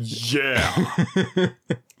 Mm-hmm. Yeah.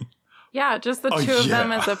 Yeah, just the two of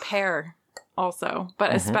them as a pair also,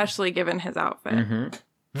 but especially given his outfit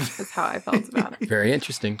is how I felt about it. Very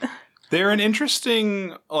interesting. They're an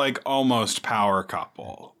interesting, almost power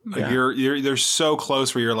couple. They're so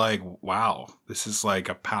close where you're like, wow, this is a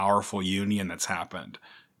powerful union that's happened.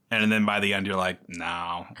 And then by the end, you're like,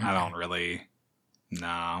 no, I don't really,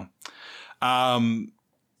 no.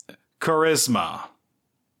 Charisma.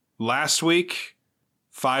 Last week,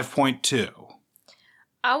 5.2.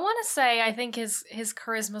 I want to say I think his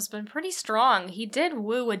charisma's been pretty strong. He did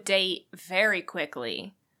woo a date very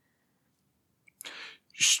quickly.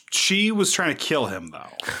 She was trying to kill him,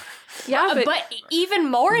 though. Yeah, but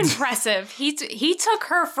even more impressive, he took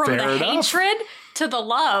her from Fair the enough. hatred to the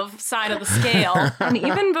love side of the scale. And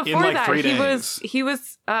even before that, 3 days. he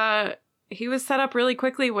was set up really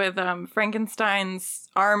quickly with Frankenstein's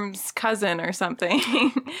arms cousin or something.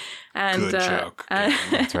 And Good joke.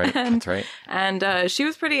 That's right. That's right. And she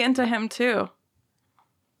was pretty into him too.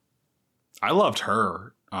 I loved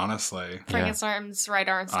her, honestly. Frankenstein's right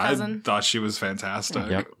arm's cousin. I thought she was fantastic.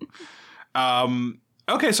 Yep.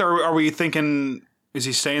 Okay, so are we thinking, is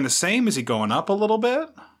he staying the same? Is he going up a little bit?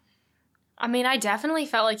 I mean, I definitely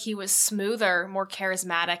felt like he was smoother, more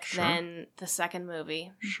charismatic than the second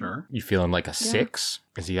movie. Sure. You feeling like a 6?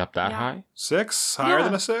 Is he up that high? 6? Higher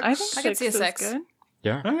than a 6? I think I could see a 6. Good.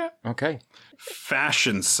 Yeah. Okay. Okay.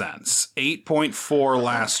 Fashion sense. 8.4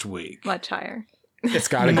 last week. Much higher. It's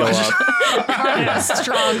got to go up.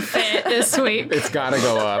 Strong fit this week. It's got to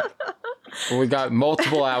go up. We got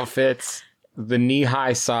multiple outfits, the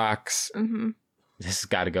knee-high socks. Mm-hmm. This has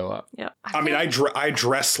got to go up. Yeah. I mean, I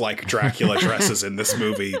dress like Dracula dresses in this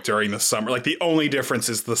movie during the summer. The only difference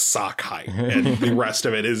is the sock height, and the rest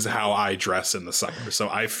of it is how I dress in the summer. So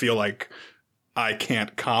I feel like I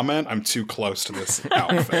can't comment. I'm too close to this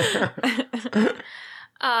outfit.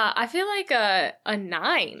 I feel like a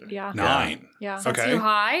 9. Yeah. 9. Yeah. Is that Okay. too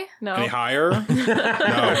high? No. Any higher? No.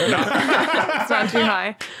 It's not too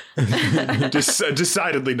high.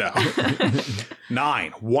 Decidedly no.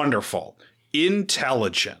 9. Wonderful.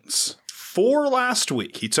 Intelligence. 4 last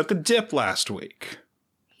week. He took a dip last week.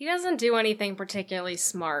 He doesn't do anything particularly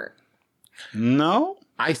smart. No?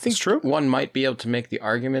 I think It's true. one might be able to make the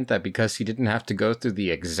argument that because he didn't have to go through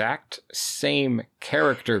the exact same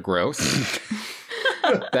character growth,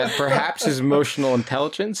 that perhaps his emotional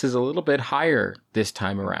intelligence is a little bit higher this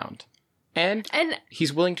time around. And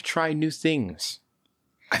he's willing to try new things.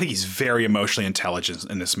 I think he's very emotionally intelligent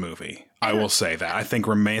in this movie. I will say that. I think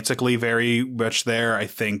romantically very much there. I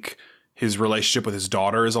think his relationship with his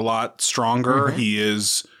daughter is a lot stronger. Mm-hmm. He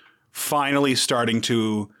is finally starting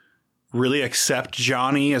to really accept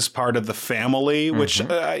Johnny as part of the family, which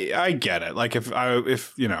I get it.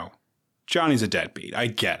 If Johnny's a deadbeat, I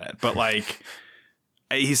get it. But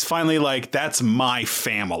he's finally that's my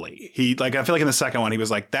family. I feel like in the second one, he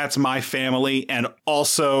was like, that's my family. And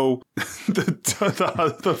also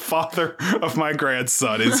the father of my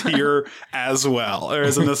grandson is here as well.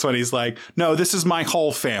 Whereas in this one, he's like, no, this is my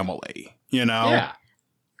whole family, Yeah.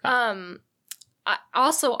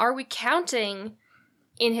 Also, are we counting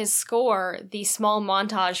in his score the small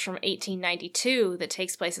montage from 1892 that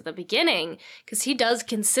takes place at the beginning? Because he does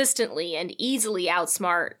consistently and easily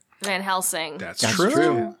outsmart Van Helsing. That's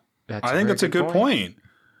true. I think that's a good point.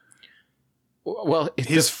 Well,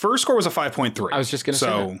 his first score was a 5.3. I was just going to say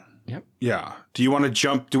that. Yep. Yeah. Do you want to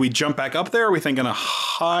jump? Do we jump back up there? Are we thinking a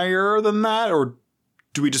higher than that, or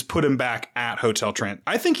do we just put him back at Hotel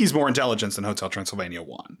I think he's more intelligent than Hotel Transylvania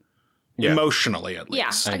 1. Yeah. Emotionally, at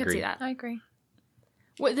least. Yeah, I could see that. I agree.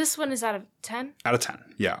 What, this one is out of 10? Out of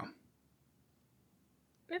 10, yeah.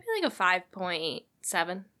 Maybe like a 5.7.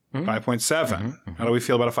 5.7. Mm-hmm. How do we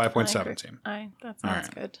feel about a 5.7 team? That sounds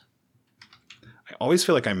good. I always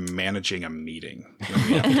feel like I'm managing a meeting when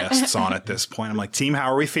we have guests on at this point. I'm like, team,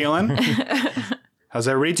 how are we feeling? How's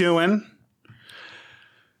everybody doing?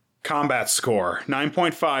 Combat score,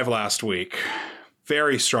 9.5 last week.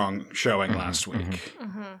 Very strong showing last week.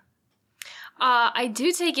 I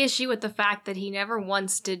do take issue with the fact that he never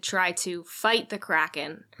once did try to fight the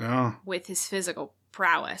Kraken with his physical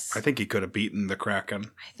prowess. I think he could have beaten the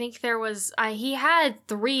Kraken. I think there was... he had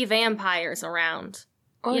 3 vampires around.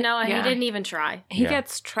 He didn't even try. He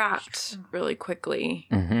gets trapped really quickly.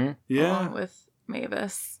 Yeah. Along with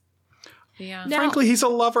Mavis. Yeah. Now, frankly, he's a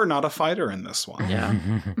lover, not a fighter in this one. Yeah.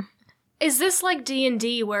 Is this like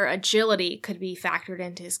D&D where agility could be factored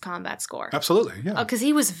into his combat score? Absolutely, yeah. Oh, because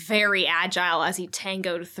he was very agile as he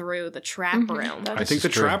tangoed through the trap room. I think the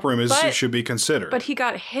trap room should be considered. But he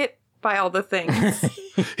got hit by all the things.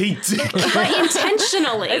 He did. But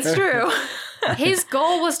intentionally. It's true. His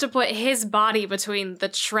goal was to put his body between the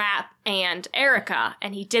trap and Erica,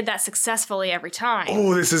 and he did that successfully every time.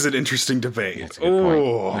 Oh, this is an interesting debate. That's a good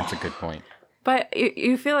point. That's a good point. But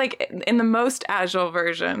you feel like in the most agile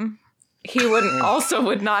version, he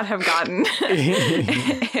would not have gotten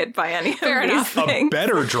hit by any Fair of enough. these things. A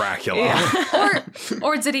better Dracula. Yeah.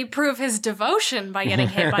 Or did he prove his devotion by getting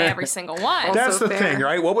hit by every single one? That's the fair. thing,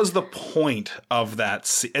 right? What was the point of that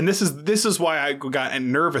scene? And this is why I got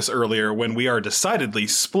nervous earlier when we are decidedly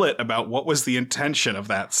split about what was the intention of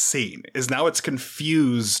that scene. Is now it's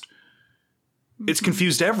confused. It's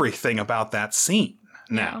confused everything about that scene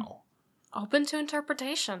now. Open to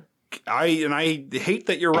interpretation. I hate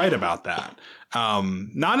that you're right about that.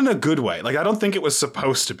 Not in a good way. Like, I don't think it was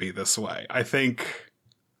supposed to be this way. I think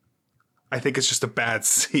it's just a bad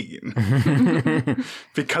scene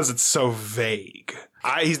because it's so vague.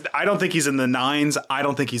 I don't think he's in the 9s. I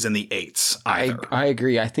don't think he's in the 8s either. I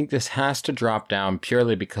agree. I think this has to drop down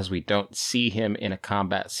purely because we don't see him in a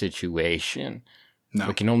combat situation. No.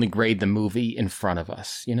 We can only grade the movie in front of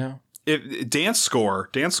us, you know? Dance score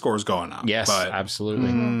is going up. Yes, but,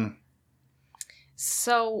 absolutely.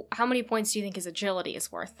 So how many points do you think his agility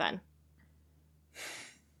is worth then?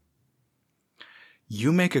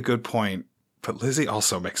 You make a good point, but Lizzie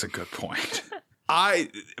also makes a good point.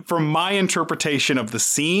 From my interpretation of the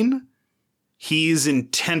scene, he's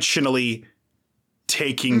intentionally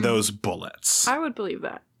taking those bullets. I would believe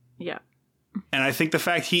that. Yeah. And I think the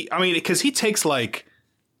fact because he takes like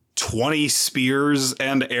 20 spears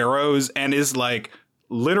and arrows and is like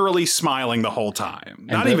literally smiling the whole time.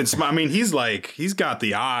 Not even I mean, he's got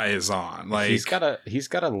the eyes on. Like he's got a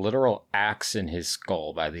literal axe in his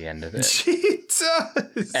skull by the end of it. He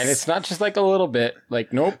does. And it's not just like a little bit.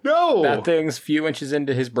 Like, nope. No. That thing's a few inches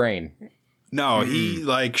into his brain. No, he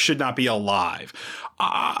like should not be alive.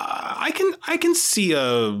 I can see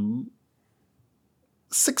a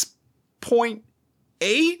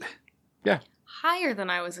 6.8. Yeah. Higher than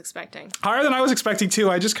I was expecting. Higher than I was expecting too.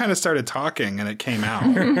 I just kind of started talking and it came out.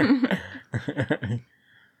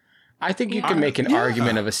 I think you can make an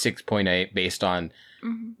argument of a 6.8 based on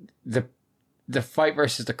the fight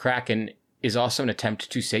versus the Kraken is also an attempt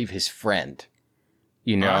to save his friend.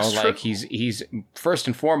 You know, like he's first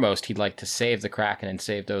and foremost, he'd like to save the Kraken and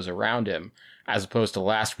save those around him, as opposed to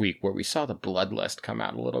last week where we saw the bloodlust come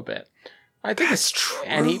out a little bit. I think that's true.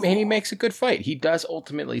 And he makes a good fight. He does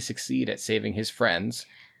ultimately succeed at saving his friends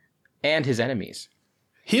and his enemies.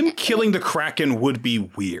 Him killing the Kraken would be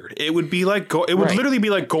weird. It would be like literally be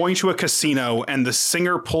like going to a casino and the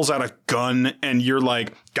singer pulls out a gun and you're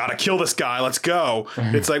like, gotta kill this guy, let's go.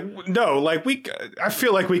 It's like, no, like I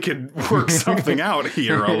feel like we could work something out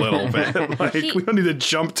here a little bit. Like we don't need to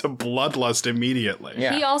jump to bloodlust immediately.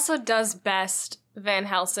 Yeah. He also does best Van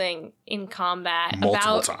Helsing in combat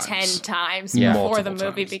about 10 times before the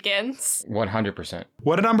movie begins. 100%.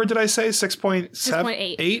 What number did I say? 6.7?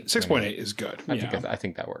 6.8. 6.8 is good. I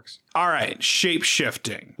think that works. All right. Shape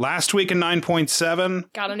shifting. Last week in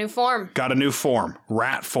 9.7. Got a new form.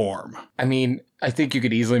 Rat form. I mean, I think you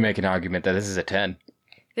could easily make an argument that this is a 10.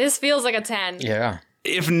 This feels like a 10. Yeah.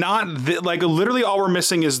 If not, like literally all we're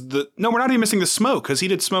missing is we're not even missing the smoke because he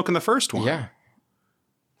did smoke in the first one. Yeah.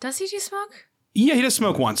 Does he do smoke? Yeah, he does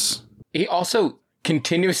smoke once. He also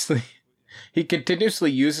continuously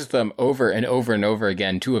uses them over and over and over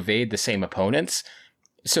again to evade the same opponents.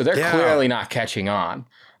 So they're clearly not catching on.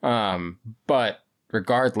 But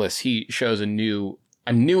regardless, he shows a new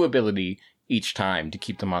ability each time to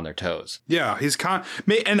keep them on their toes. Yeah,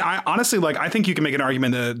 and I honestly, like, I think you can make an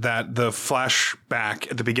argument that the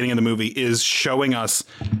flashback at the beginning of the movie is showing us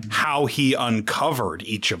how he uncovered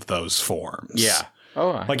each of those forms. Yeah.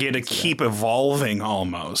 Oh, like he had to keep evolving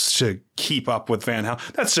almost to keep up with Van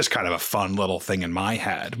Helsing. That's just kind of a fun little thing in my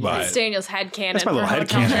head. But it's Daniel's headcanon. That's my little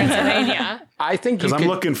headcanon. Transylvania. I think because I'm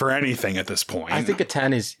looking for anything at this point. I think a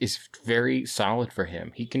 10 is very solid for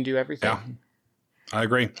him. He can do everything. Yeah, I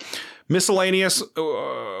agree. Miscellaneous,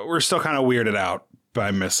 we're still kind of weirded out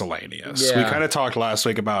by miscellaneous. Yeah. We kind of talked last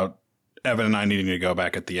week about Evan and I needing to go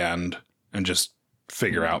back at the end and just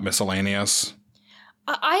figure out miscellaneous.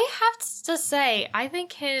 I have to say, I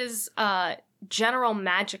think his general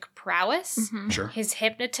magic prowess, Sure, his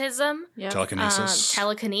hypnotism,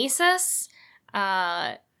 telekinesis,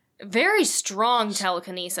 very strong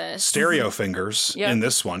telekinesis. stereo fingers in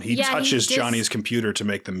this one. He touches Johnny's computer to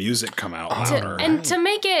make the music come out louder. To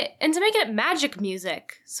make it magic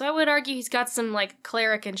music. So I would argue he's got some like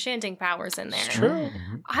cleric enchanting powers in there. It's true.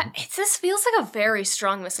 This feels like a very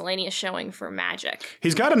strong miscellaneous showing for magic.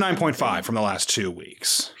 He's got a 9.5 from the last 2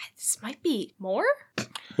 weeks. This might be more.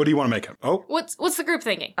 What do you want to make it? Oh, What's the group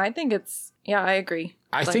thinking? I think it's, I agree.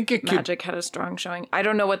 I think it could... Magic had a strong showing. I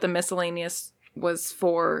don't know what the miscellaneous was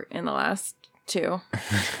for in the last 2.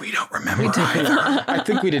 We don't remember either. I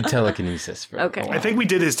think we did telekinesis. Okay. I think we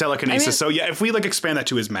did his telekinesis. So yeah, if we like expand that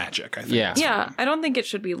to his magic, I think. Yeah, I don't think it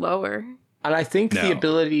should be lower. And I think the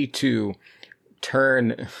ability to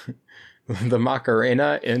turn the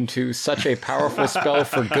Macarena into such a powerful spell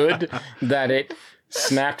for good that it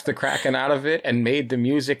snapped the Kraken out of it and made the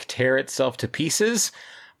music tear itself to pieces,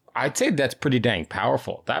 I'd say that's pretty dang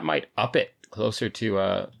powerful. That might up it closer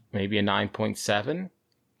to maybe a 9.7.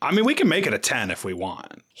 I mean, we can make it a 10 if we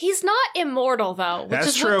want. He's not immortal, though, which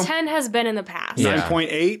is true. what 10 has been in the past. Yeah.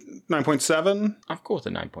 9.8, 9.7? I'm cool with a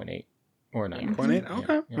 9.8 or a 9.8. 9.8?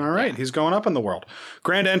 Okay. Yeah. All right. He's going up in the world.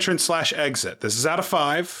 Grand entrance / exit. This is out of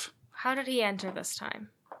 5. How did he enter this time?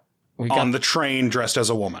 On the train dressed as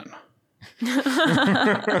a woman.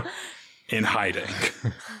 In hiding.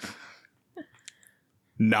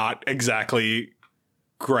 Not exactly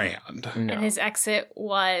grand. No. And his exit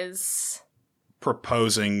was...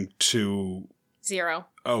 proposing to... 0.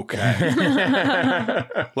 Okay.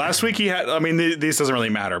 Last week he had... I mean, this doesn't really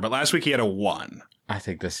matter, but last week he had a 1. I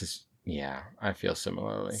think this is... Yeah, I feel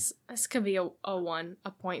similarly. This could be a 1,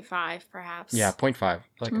 a 0.5, perhaps. Yeah, 0.5.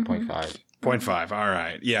 Like a 0.5. 0.5. All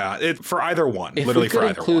right. Yeah, for either one. If literally we could for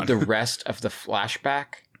either include one. the rest of the flashback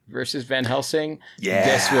versus Van Helsing, Yeah.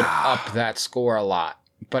 this would up that score a lot.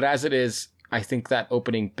 But as it is, I think that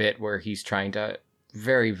opening bit where he's trying to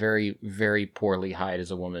very, very, very poorly hide as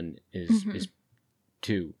a woman is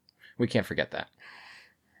 2. We can't forget that.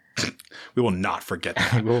 We will not forget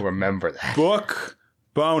that. We'll remember that. Book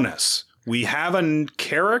bonus. We have a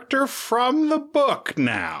character from the book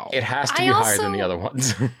now. It has to be higher than the other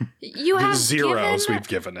ones. You have zeros we've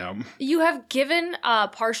given him. You have given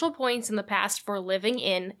partial points in the past for living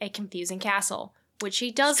in a confusing castle, which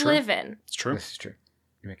he does live in. It's true. This is true.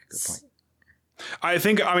 You make a good point.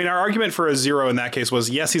 I mean, our argument for a 0 in that case was,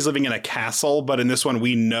 yes, he's living in a castle, but in this one,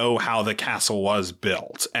 we know how the castle was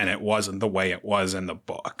built, and it wasn't the way it was in the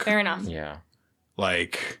book. Fair enough. Yeah.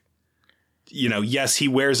 Like, yes, he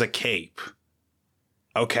wears a cape.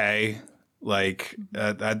 Okay. Like,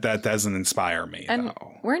 that doesn't inspire me, and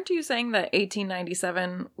though. Weren't you saying that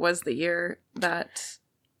 1897 was the year that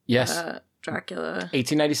Yes. Dracula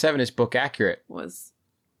 1897 is book accurate. was...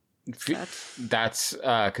 That's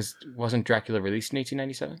because wasn't Dracula released in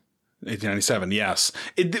 1897? 1897, yes.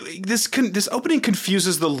 This opening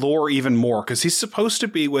confuses the lore even more because he's supposed to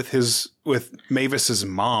be with Mavis's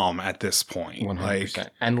mom at this point. 100%. Like,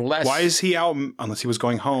 unless why is he out unless he was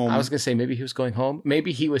going home? I was gonna say maybe he was going home.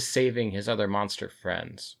 Maybe he was saving his other monster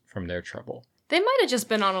friends from their trouble. They might have just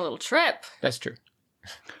been on a little trip. That's true.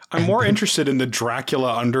 I'm more interested in the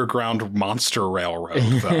Dracula Underground Monster Railroad,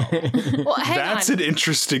 though. Well, That's an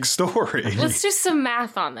interesting story. Let's do some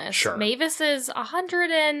math on this. Sure. Mavis is 100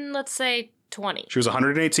 and, let's say, 20. She was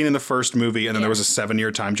 118 in the first movie, and then there was a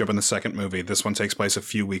 7-year time jump in the second movie. This one takes place a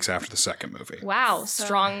few weeks after the second movie. Wow,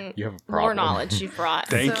 strong You have a lore problem. knowledge you've brought.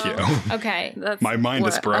 Thank So- you. Okay. That's My mind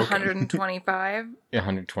is broken. 125. Yeah,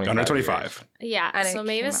 125. 125. Yeah, And so it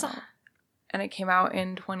Mavis... came out- And it came out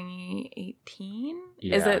in 2018?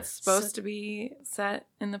 Yeah. Is it supposed to be set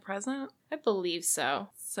in the present? I believe so.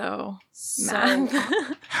 So, So,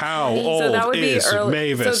 math. How so old that would be is early.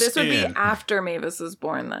 Mavis So this would be in? after Mavis was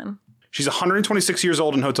born then. She's 126 years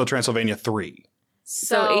old in Hotel Transylvania 3.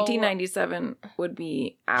 So 1897 would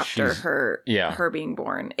be after She's- her yeah. her being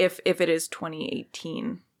born if it is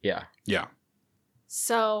 2018. Yeah. Yeah.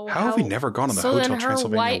 So how have we never gone on the Hotel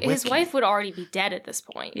Transylvania wiki? His wife would already be dead at this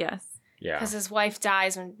point. Yes. Yeah. Because his wife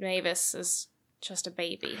dies when Mavis is just a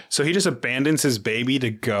baby. So he just abandons his baby to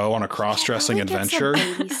go on a cross-dressing adventure?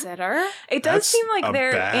 Babysitter. It does seem like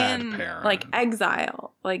they're in parent. like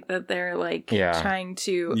exile, like that they're like trying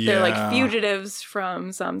to. Yeah. They're like fugitives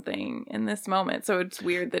from something in this moment. So it's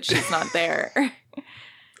weird that she's not there.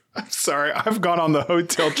 I'm sorry, I've gone on the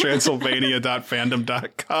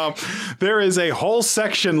hoteltransylvania.fandom.com. There is a whole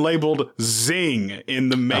section labeled Zing in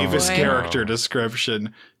the Mavis character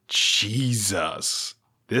description. Jesus.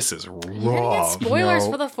 This is rough. You're gonna get spoilers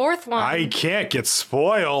for the fourth one. I can't get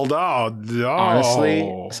spoiled. Oh, no.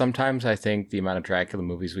 Honestly, sometimes I think the amount of Dracula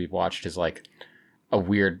movies we've watched is like a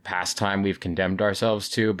weird pastime we've condemned ourselves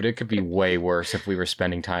to, but it could be way worse if we were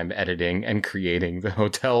spending time editing and creating the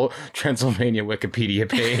Hotel Transylvania Wikipedia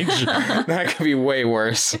page. That could be way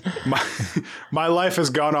worse. My life has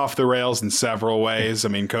gone off the rails in several ways. I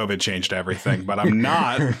mean, COVID changed everything, but I'm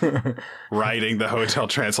not writing the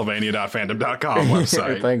hoteltransylvania.fandom.com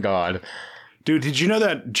website. Thank God. Dude, did you know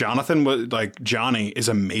that Johnny is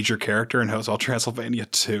a major character in Hotel Transylvania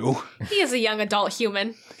 2? He is a young adult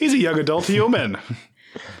human. He's a young adult human.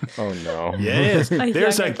 Oh, no. Yes.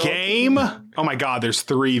 There's a game. Oh, my God. There's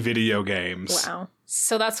 3 video games. Wow.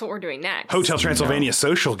 So that's what we're doing next. Hotel Transylvania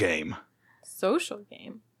social game. Social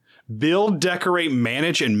game. Build, decorate,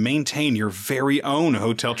 manage, and maintain your very own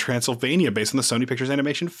Hotel Transylvania based on the Sony Pictures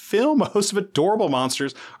animation film. A host of adorable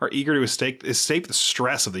monsters are eager to escape the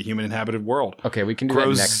stress of the human inhabited world. Okay, we can do that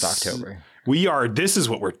next October. This is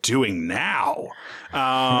what we're doing now.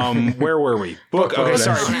 Where were we? Book bonus.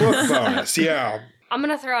 Book bonus. Yeah. I'm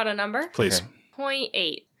going to throw out a number. Please. Okay.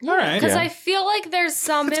 0.8. All right. Because I feel like there's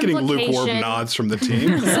some implication. Getting lukewarm nods from the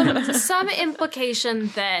team. some implication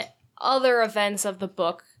that other events of the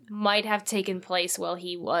book might have taken place while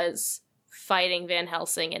he was fighting Van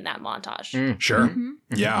Helsing in that montage. Sure. Mm-hmm.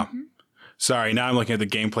 Yeah. Mm-hmm. Sorry, now I'm looking at the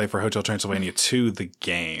gameplay for Hotel Transylvania 2, the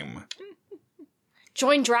game.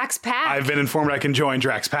 Join Drax Pack. I've been informed I can join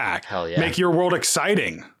Drax Pack. Hell yeah. Make your world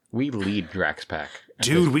exciting. We lead Drax Pack.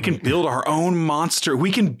 Dude, we can build our own monster.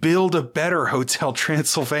 We can build a better Hotel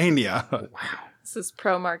Transylvania. Wow. This is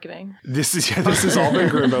pro marketing. This is all been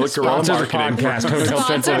groomed by the Sponsored podcast, Hotel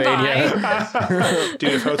Transylvania.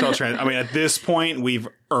 Dude, if Hotel Transylvania, at this point, we've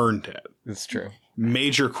earned it. It's true.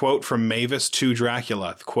 Major quote from Mavis to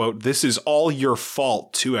Dracula. Quote, "This is all your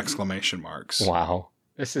fault," 2 exclamation marks. Wow.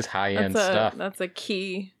 This is high-end stuff. That's a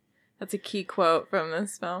key quote from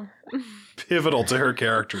this film. Pivotal to her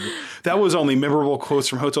character. That was only memorable quotes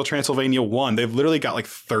from Hotel Transylvania 1. They've literally got like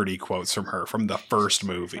 30 quotes from her from the first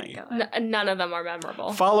movie. None of them are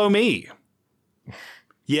memorable. Follow me.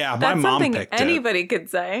 Yeah, my mom picked it. Anybody could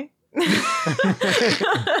say.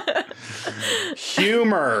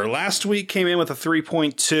 Humor. Last week came in with a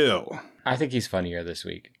 3.2. I think he's funnier this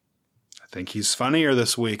week. I think he's funnier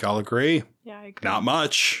this week. I'll agree. Yeah, I agree. Not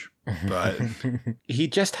much. But he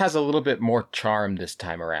just has a little bit more charm this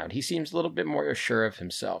time around. He seems a little bit more sure of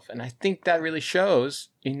himself. And I think that really shows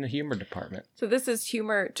in the humor department. So this is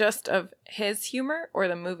humor just of his humor or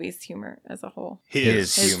the movie's humor as a whole?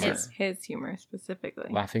 His humor. His humor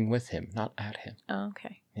specifically. Laughing with him, not at him. Oh,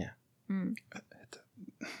 okay. Yeah.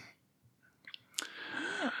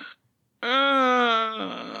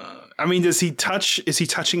 I mean, is he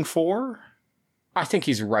touching 4? I think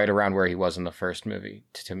he's right around where he was in the first movie,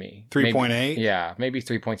 to me. 3.8? Yeah, maybe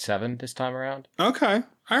 3.7 this time around. Okay.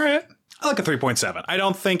 All right. I like a 3.7. I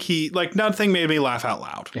don't think nothing made me laugh out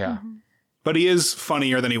loud. Yeah. Mm-hmm. But he is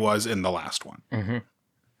funnier than he was in the last one. Mm-hmm.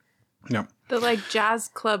 No. The jazz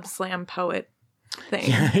club slam poet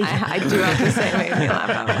thing. I do have to say made me laugh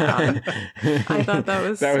out loud. I thought that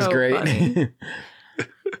was great. Funny.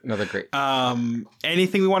 Another great.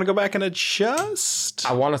 Anything we want to go back and adjust?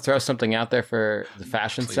 I want to throw something out there for the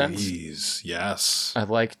fashion sense. Please, yes. I'd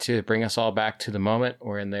like to bring us all back to the moment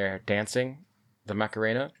where in there dancing the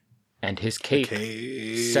Macarena, and his cape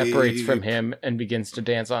separates from him and begins to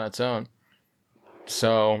dance on its own.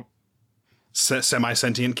 So,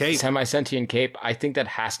 semi-sentient cape. Semi-sentient cape. I think that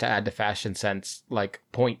has to add to fashion sense, like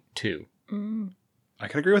 0.2. I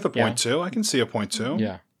can agree with a 0.2. I can see a 0.2.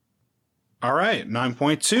 Yeah. All right,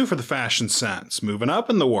 9.2 for the fashion sense. Moving up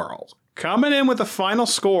in the world. Coming in with the final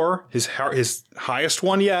score, his highest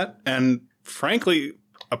one yet, and frankly,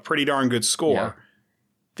 a pretty darn good score.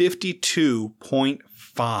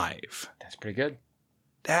 52.5. That's pretty good.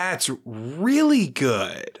 That's really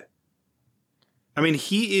good. I mean,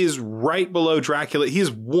 he is right below Dracula. He is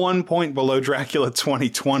 1 point below Dracula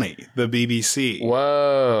 2020, the BBC.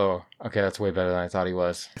 Whoa. Okay, that's way better than I thought he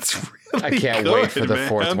was. It's really I can't good, wait for the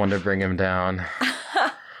man. 4th one to bring him down.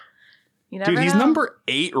 You never Dude, he's know. number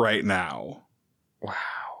 8 right now. Wow.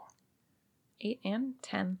 8 and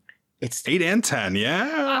 10. It's 8 and 10,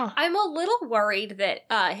 yeah. I'm a little worried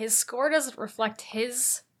that his score doesn't reflect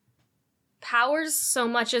his powers so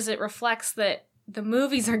much as it reflects that the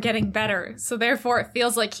movies are getting better. So therefore it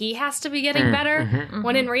feels like he has to be getting better,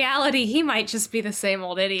 when in reality he might just be the same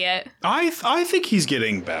old idiot. I think he's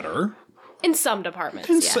getting better. In some departments,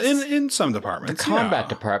 In some departments, the combat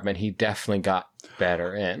department he definitely got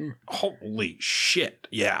better in. Holy shit,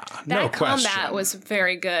 yeah. That no question. combat was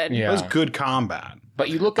very good. Yeah. It was good combat. But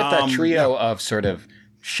you look at that trio of sort of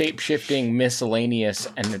shape-shifting, miscellaneous,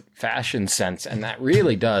 and fashion sense, and that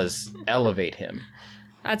really does elevate him.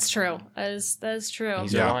 That's true. That is true.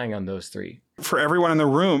 He's relying on those 3. For everyone in the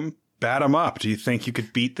room, bat him up. Do you think you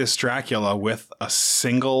could beat this Dracula with a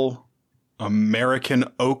single American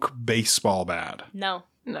oak baseball bat? No.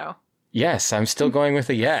 Yes, I'm still going with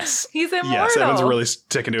a yes. He's immortal. Yes, Evan's really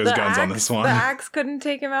sticking to his guns on this one. The axe couldn't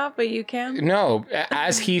take him out, but you can. No,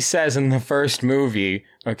 as he says in the first movie,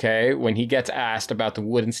 okay, when he gets asked about the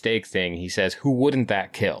wooden stake thing, he says, who wouldn't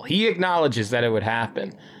that kill? He acknowledges that it would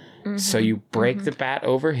happen. So you break the bat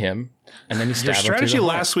over him, and then you stab Your him strategy through the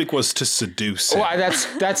last week was to seduce him. Well,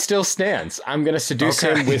 that still stands. I'm going to seduce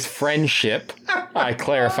him with friendship. I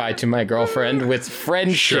clarified to my girlfriend, with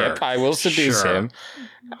friendship, Sure. I will seduce Sure. him,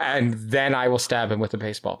 and then I will stab him with a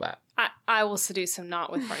baseball bat. I will seduce him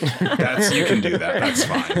not with friendship. You can do that. That's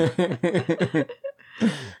fine.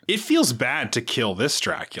 It feels bad to kill this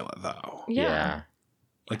Dracula, though. Yeah.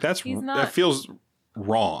 Like that feels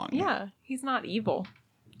wrong. Yeah. He's not evil.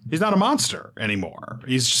 He's not a monster anymore.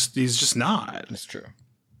 He's just not. That's true.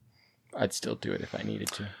 I'd still do it if I needed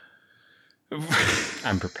to.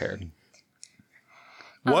 I'm prepared.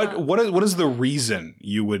 What is the reason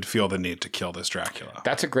you would feel the need to kill this Dracula?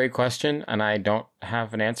 That's a great question, and I don't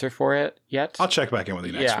have an answer for it yet. I'll check back in with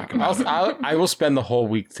you next week. I will spend the whole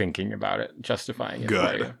week thinking about it, justifying it. For you.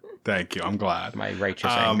 Good. Thank you. I'm glad. My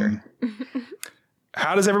righteous anger.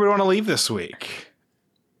 How does everybody want to leave this week?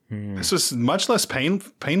 This was much less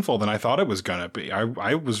painful than I thought it was going to be.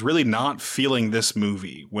 I was really not feeling this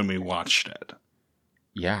movie when we watched it.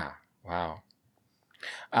 Yeah. Wow.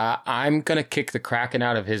 I'm going to kick the Kraken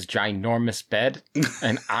out of his ginormous bed,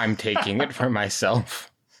 and I'm taking it for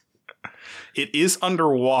myself. It is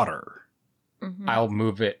underwater. I'll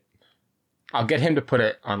move it. I'll get him to put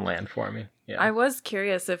it on land for me. Yeah. I was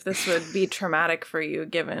curious if this would be traumatic for you,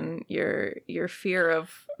 given your fear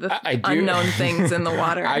of the unknown things in the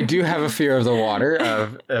water. I do have a fear of the water,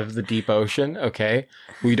 of the deep ocean. Okay,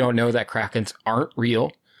 we don't know that Krakens aren't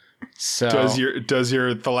real. So does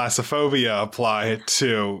your thalassophobia apply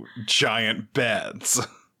to giant beds?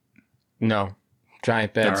 No,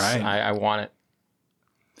 giant beds. All right. I want it.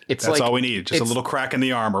 That's like, all we need. Just a little crack in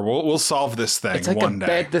the armor. We'll solve this thing one day. It's like a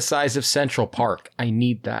bed the size of Central Park. I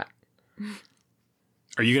need that.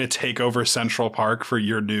 Are you going to take over Central Park for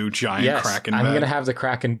your new giant Kraken bed? I'm going to have the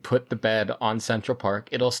Kraken put the bed on Central Park.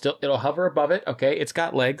 It'll hover above it. Okay, it's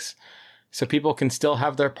got legs, so people can still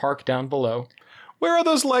have their park down below. Where are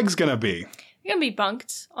those legs going to be? You're going to be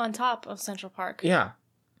bunked on top of Central Park. Yeah.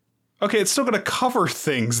 Okay, it's still going to cover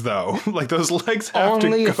things, though. Like, those legs have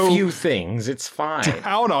Only to go... a few things. It's fine.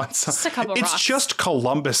 Down on some... Just a couple It's rocks. just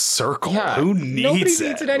Columbus Circle. Yeah, Who needs it? nobody needs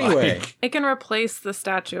it anyway. Like, It can replace the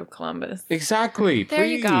Statue of Columbus. Exactly. There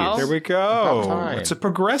you please. go. there we About go. time. It's a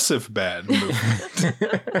progressive bed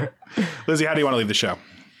movement. Lizzie, how do you want to leave the show?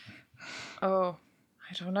 Oh,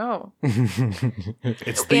 I don't know.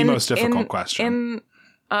 It's the most difficult question.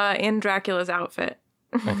 In Dracula's outfit.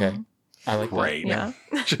 Okay. I like Great. Yeah.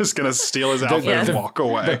 Just going to steal his outfit and walk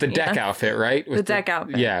away. But the deck outfit, right? The deck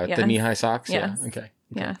outfit. Yeah, with the Yes. knee-high socks. Yes. Yeah. Okay.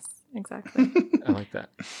 Yes, exactly. I like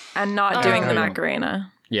that. And not doing the yeah.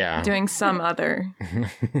 Macarena. Yeah. Doing some other,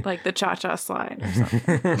 like the cha-cha slide or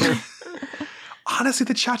something. Honestly,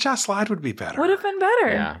 the cha-cha slide would be better. Would have been better.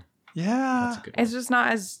 Yeah. Yeah. That's a good one. It's just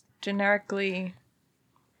not as generically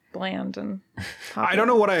bland and popular. I don't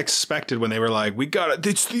know what I expected when they were like, we got it.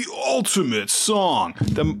 It's the ultimate song.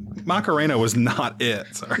 The Macarena was not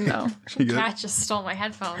it. Sorry. No. You good? Cat just stole my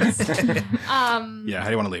headphones. Yeah, how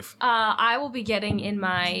do you want to leave? I will be getting in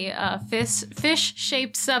my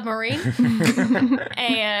fish-shaped submarine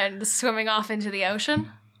and swimming off into the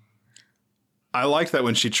ocean. I liked that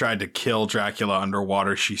when she tried to kill Dracula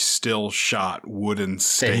underwater, she still shot wooden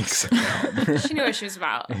stakes at him. She knew what she was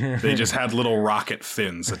about. They just had little rocket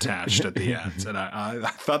fins attached at the end. And I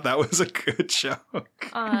thought that was a good joke.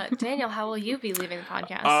 Daniel, how will you be leaving the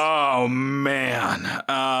podcast? Oh, man.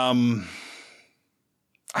 I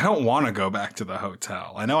don't want to go back to the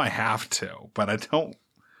hotel. I know I have to, but I don't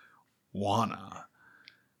wanna.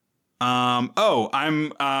 I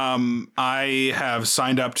have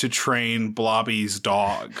signed up to train Blobby's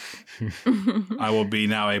dog. I will be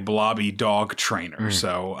now a Blobby dog trainer.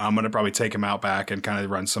 So I'm going to probably take him out back and kind of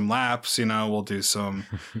run some laps. You know, we'll do some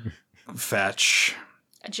fetch.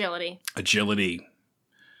 Agility.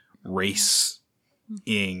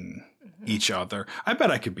 Racing each other. I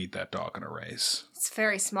bet I could beat that dog in a race. It's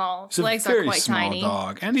very small. His legs are quite tiny. Very small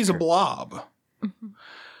dog. And he's a blob.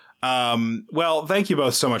 Well, thank you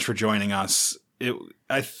both so much for joining us.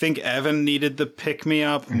 I think Evan needed the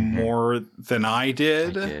pick-me-up more than I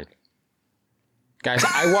did. Guys,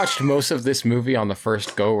 I watched most of this movie on the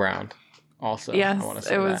first go-round. Also, yes, I want to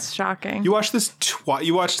say it was shocking. You watched this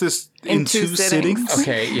in two sittings?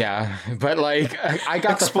 Okay, yeah. But like I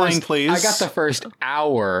got the first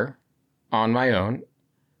hour on my own,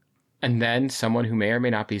 and then someone who may or may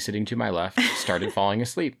not be sitting to my left started falling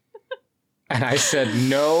asleep. And I said,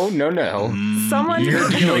 no. Someone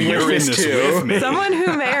you're in this with me. Someone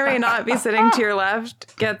who may or may not be sitting to your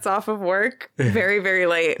left gets off of work very, very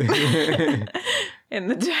late in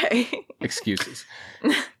the day. Excuses.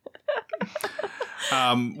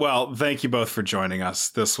 Well, thank you both for joining us.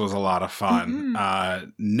 This was a lot of fun.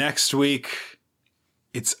 Next week,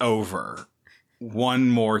 it's over. One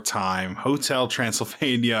more time. Hotel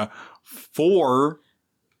Transylvania 4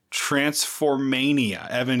 Transformania.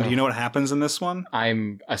 Evan, do you know what happens in this one?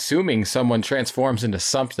 I'm assuming someone transforms into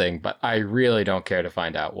something, but I really don't care to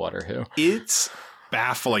find out what or who. It's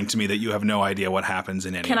baffling to me that you have no idea what happens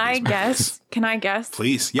in any of these Can I guess?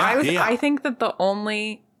 Please. Yeah, I think that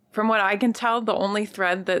from what I can tell, the only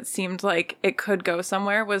thread that seemed like it could go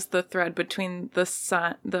somewhere was the thread between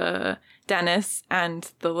the Dennis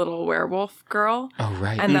and the little werewolf girl. Oh,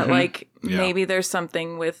 right. And that maybe there's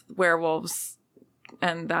something with werewolves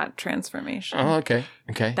and that transformation. Oh, okay.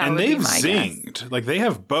 And they've zinged. Guess. Like they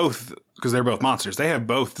have both, because they're both monsters, they have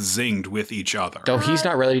both zinged with each other. Though he's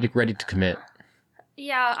not ready to commit.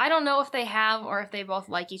 Yeah, I don't know if they have or if they both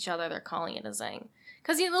like each other. They're calling it a zing.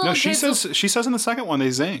 She says in the second one they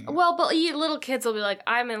zing. Well, but little kids will be like,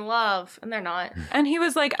 I'm in love, and they're not. And he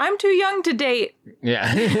was like, I'm too young to date.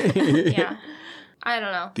 Yeah. Yeah. I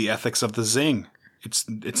don't know. The ethics of the zing.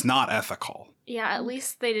 It's not ethical. Yeah, at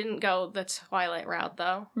least they didn't go the Twilight route,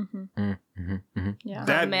 though. Yeah.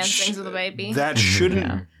 That man sings with a baby. That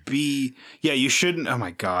shouldn't be. Yeah, you shouldn't. Oh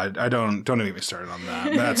my God, don't even get me started on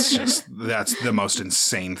that. That's the most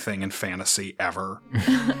insane thing in fantasy ever.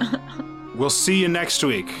 We'll see you next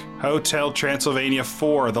week. Hotel Transylvania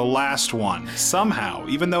 4, the last one. Somehow,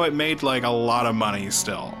 even though it made like a lot of money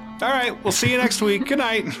still. All right, we'll see you next week. Good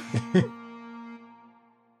night.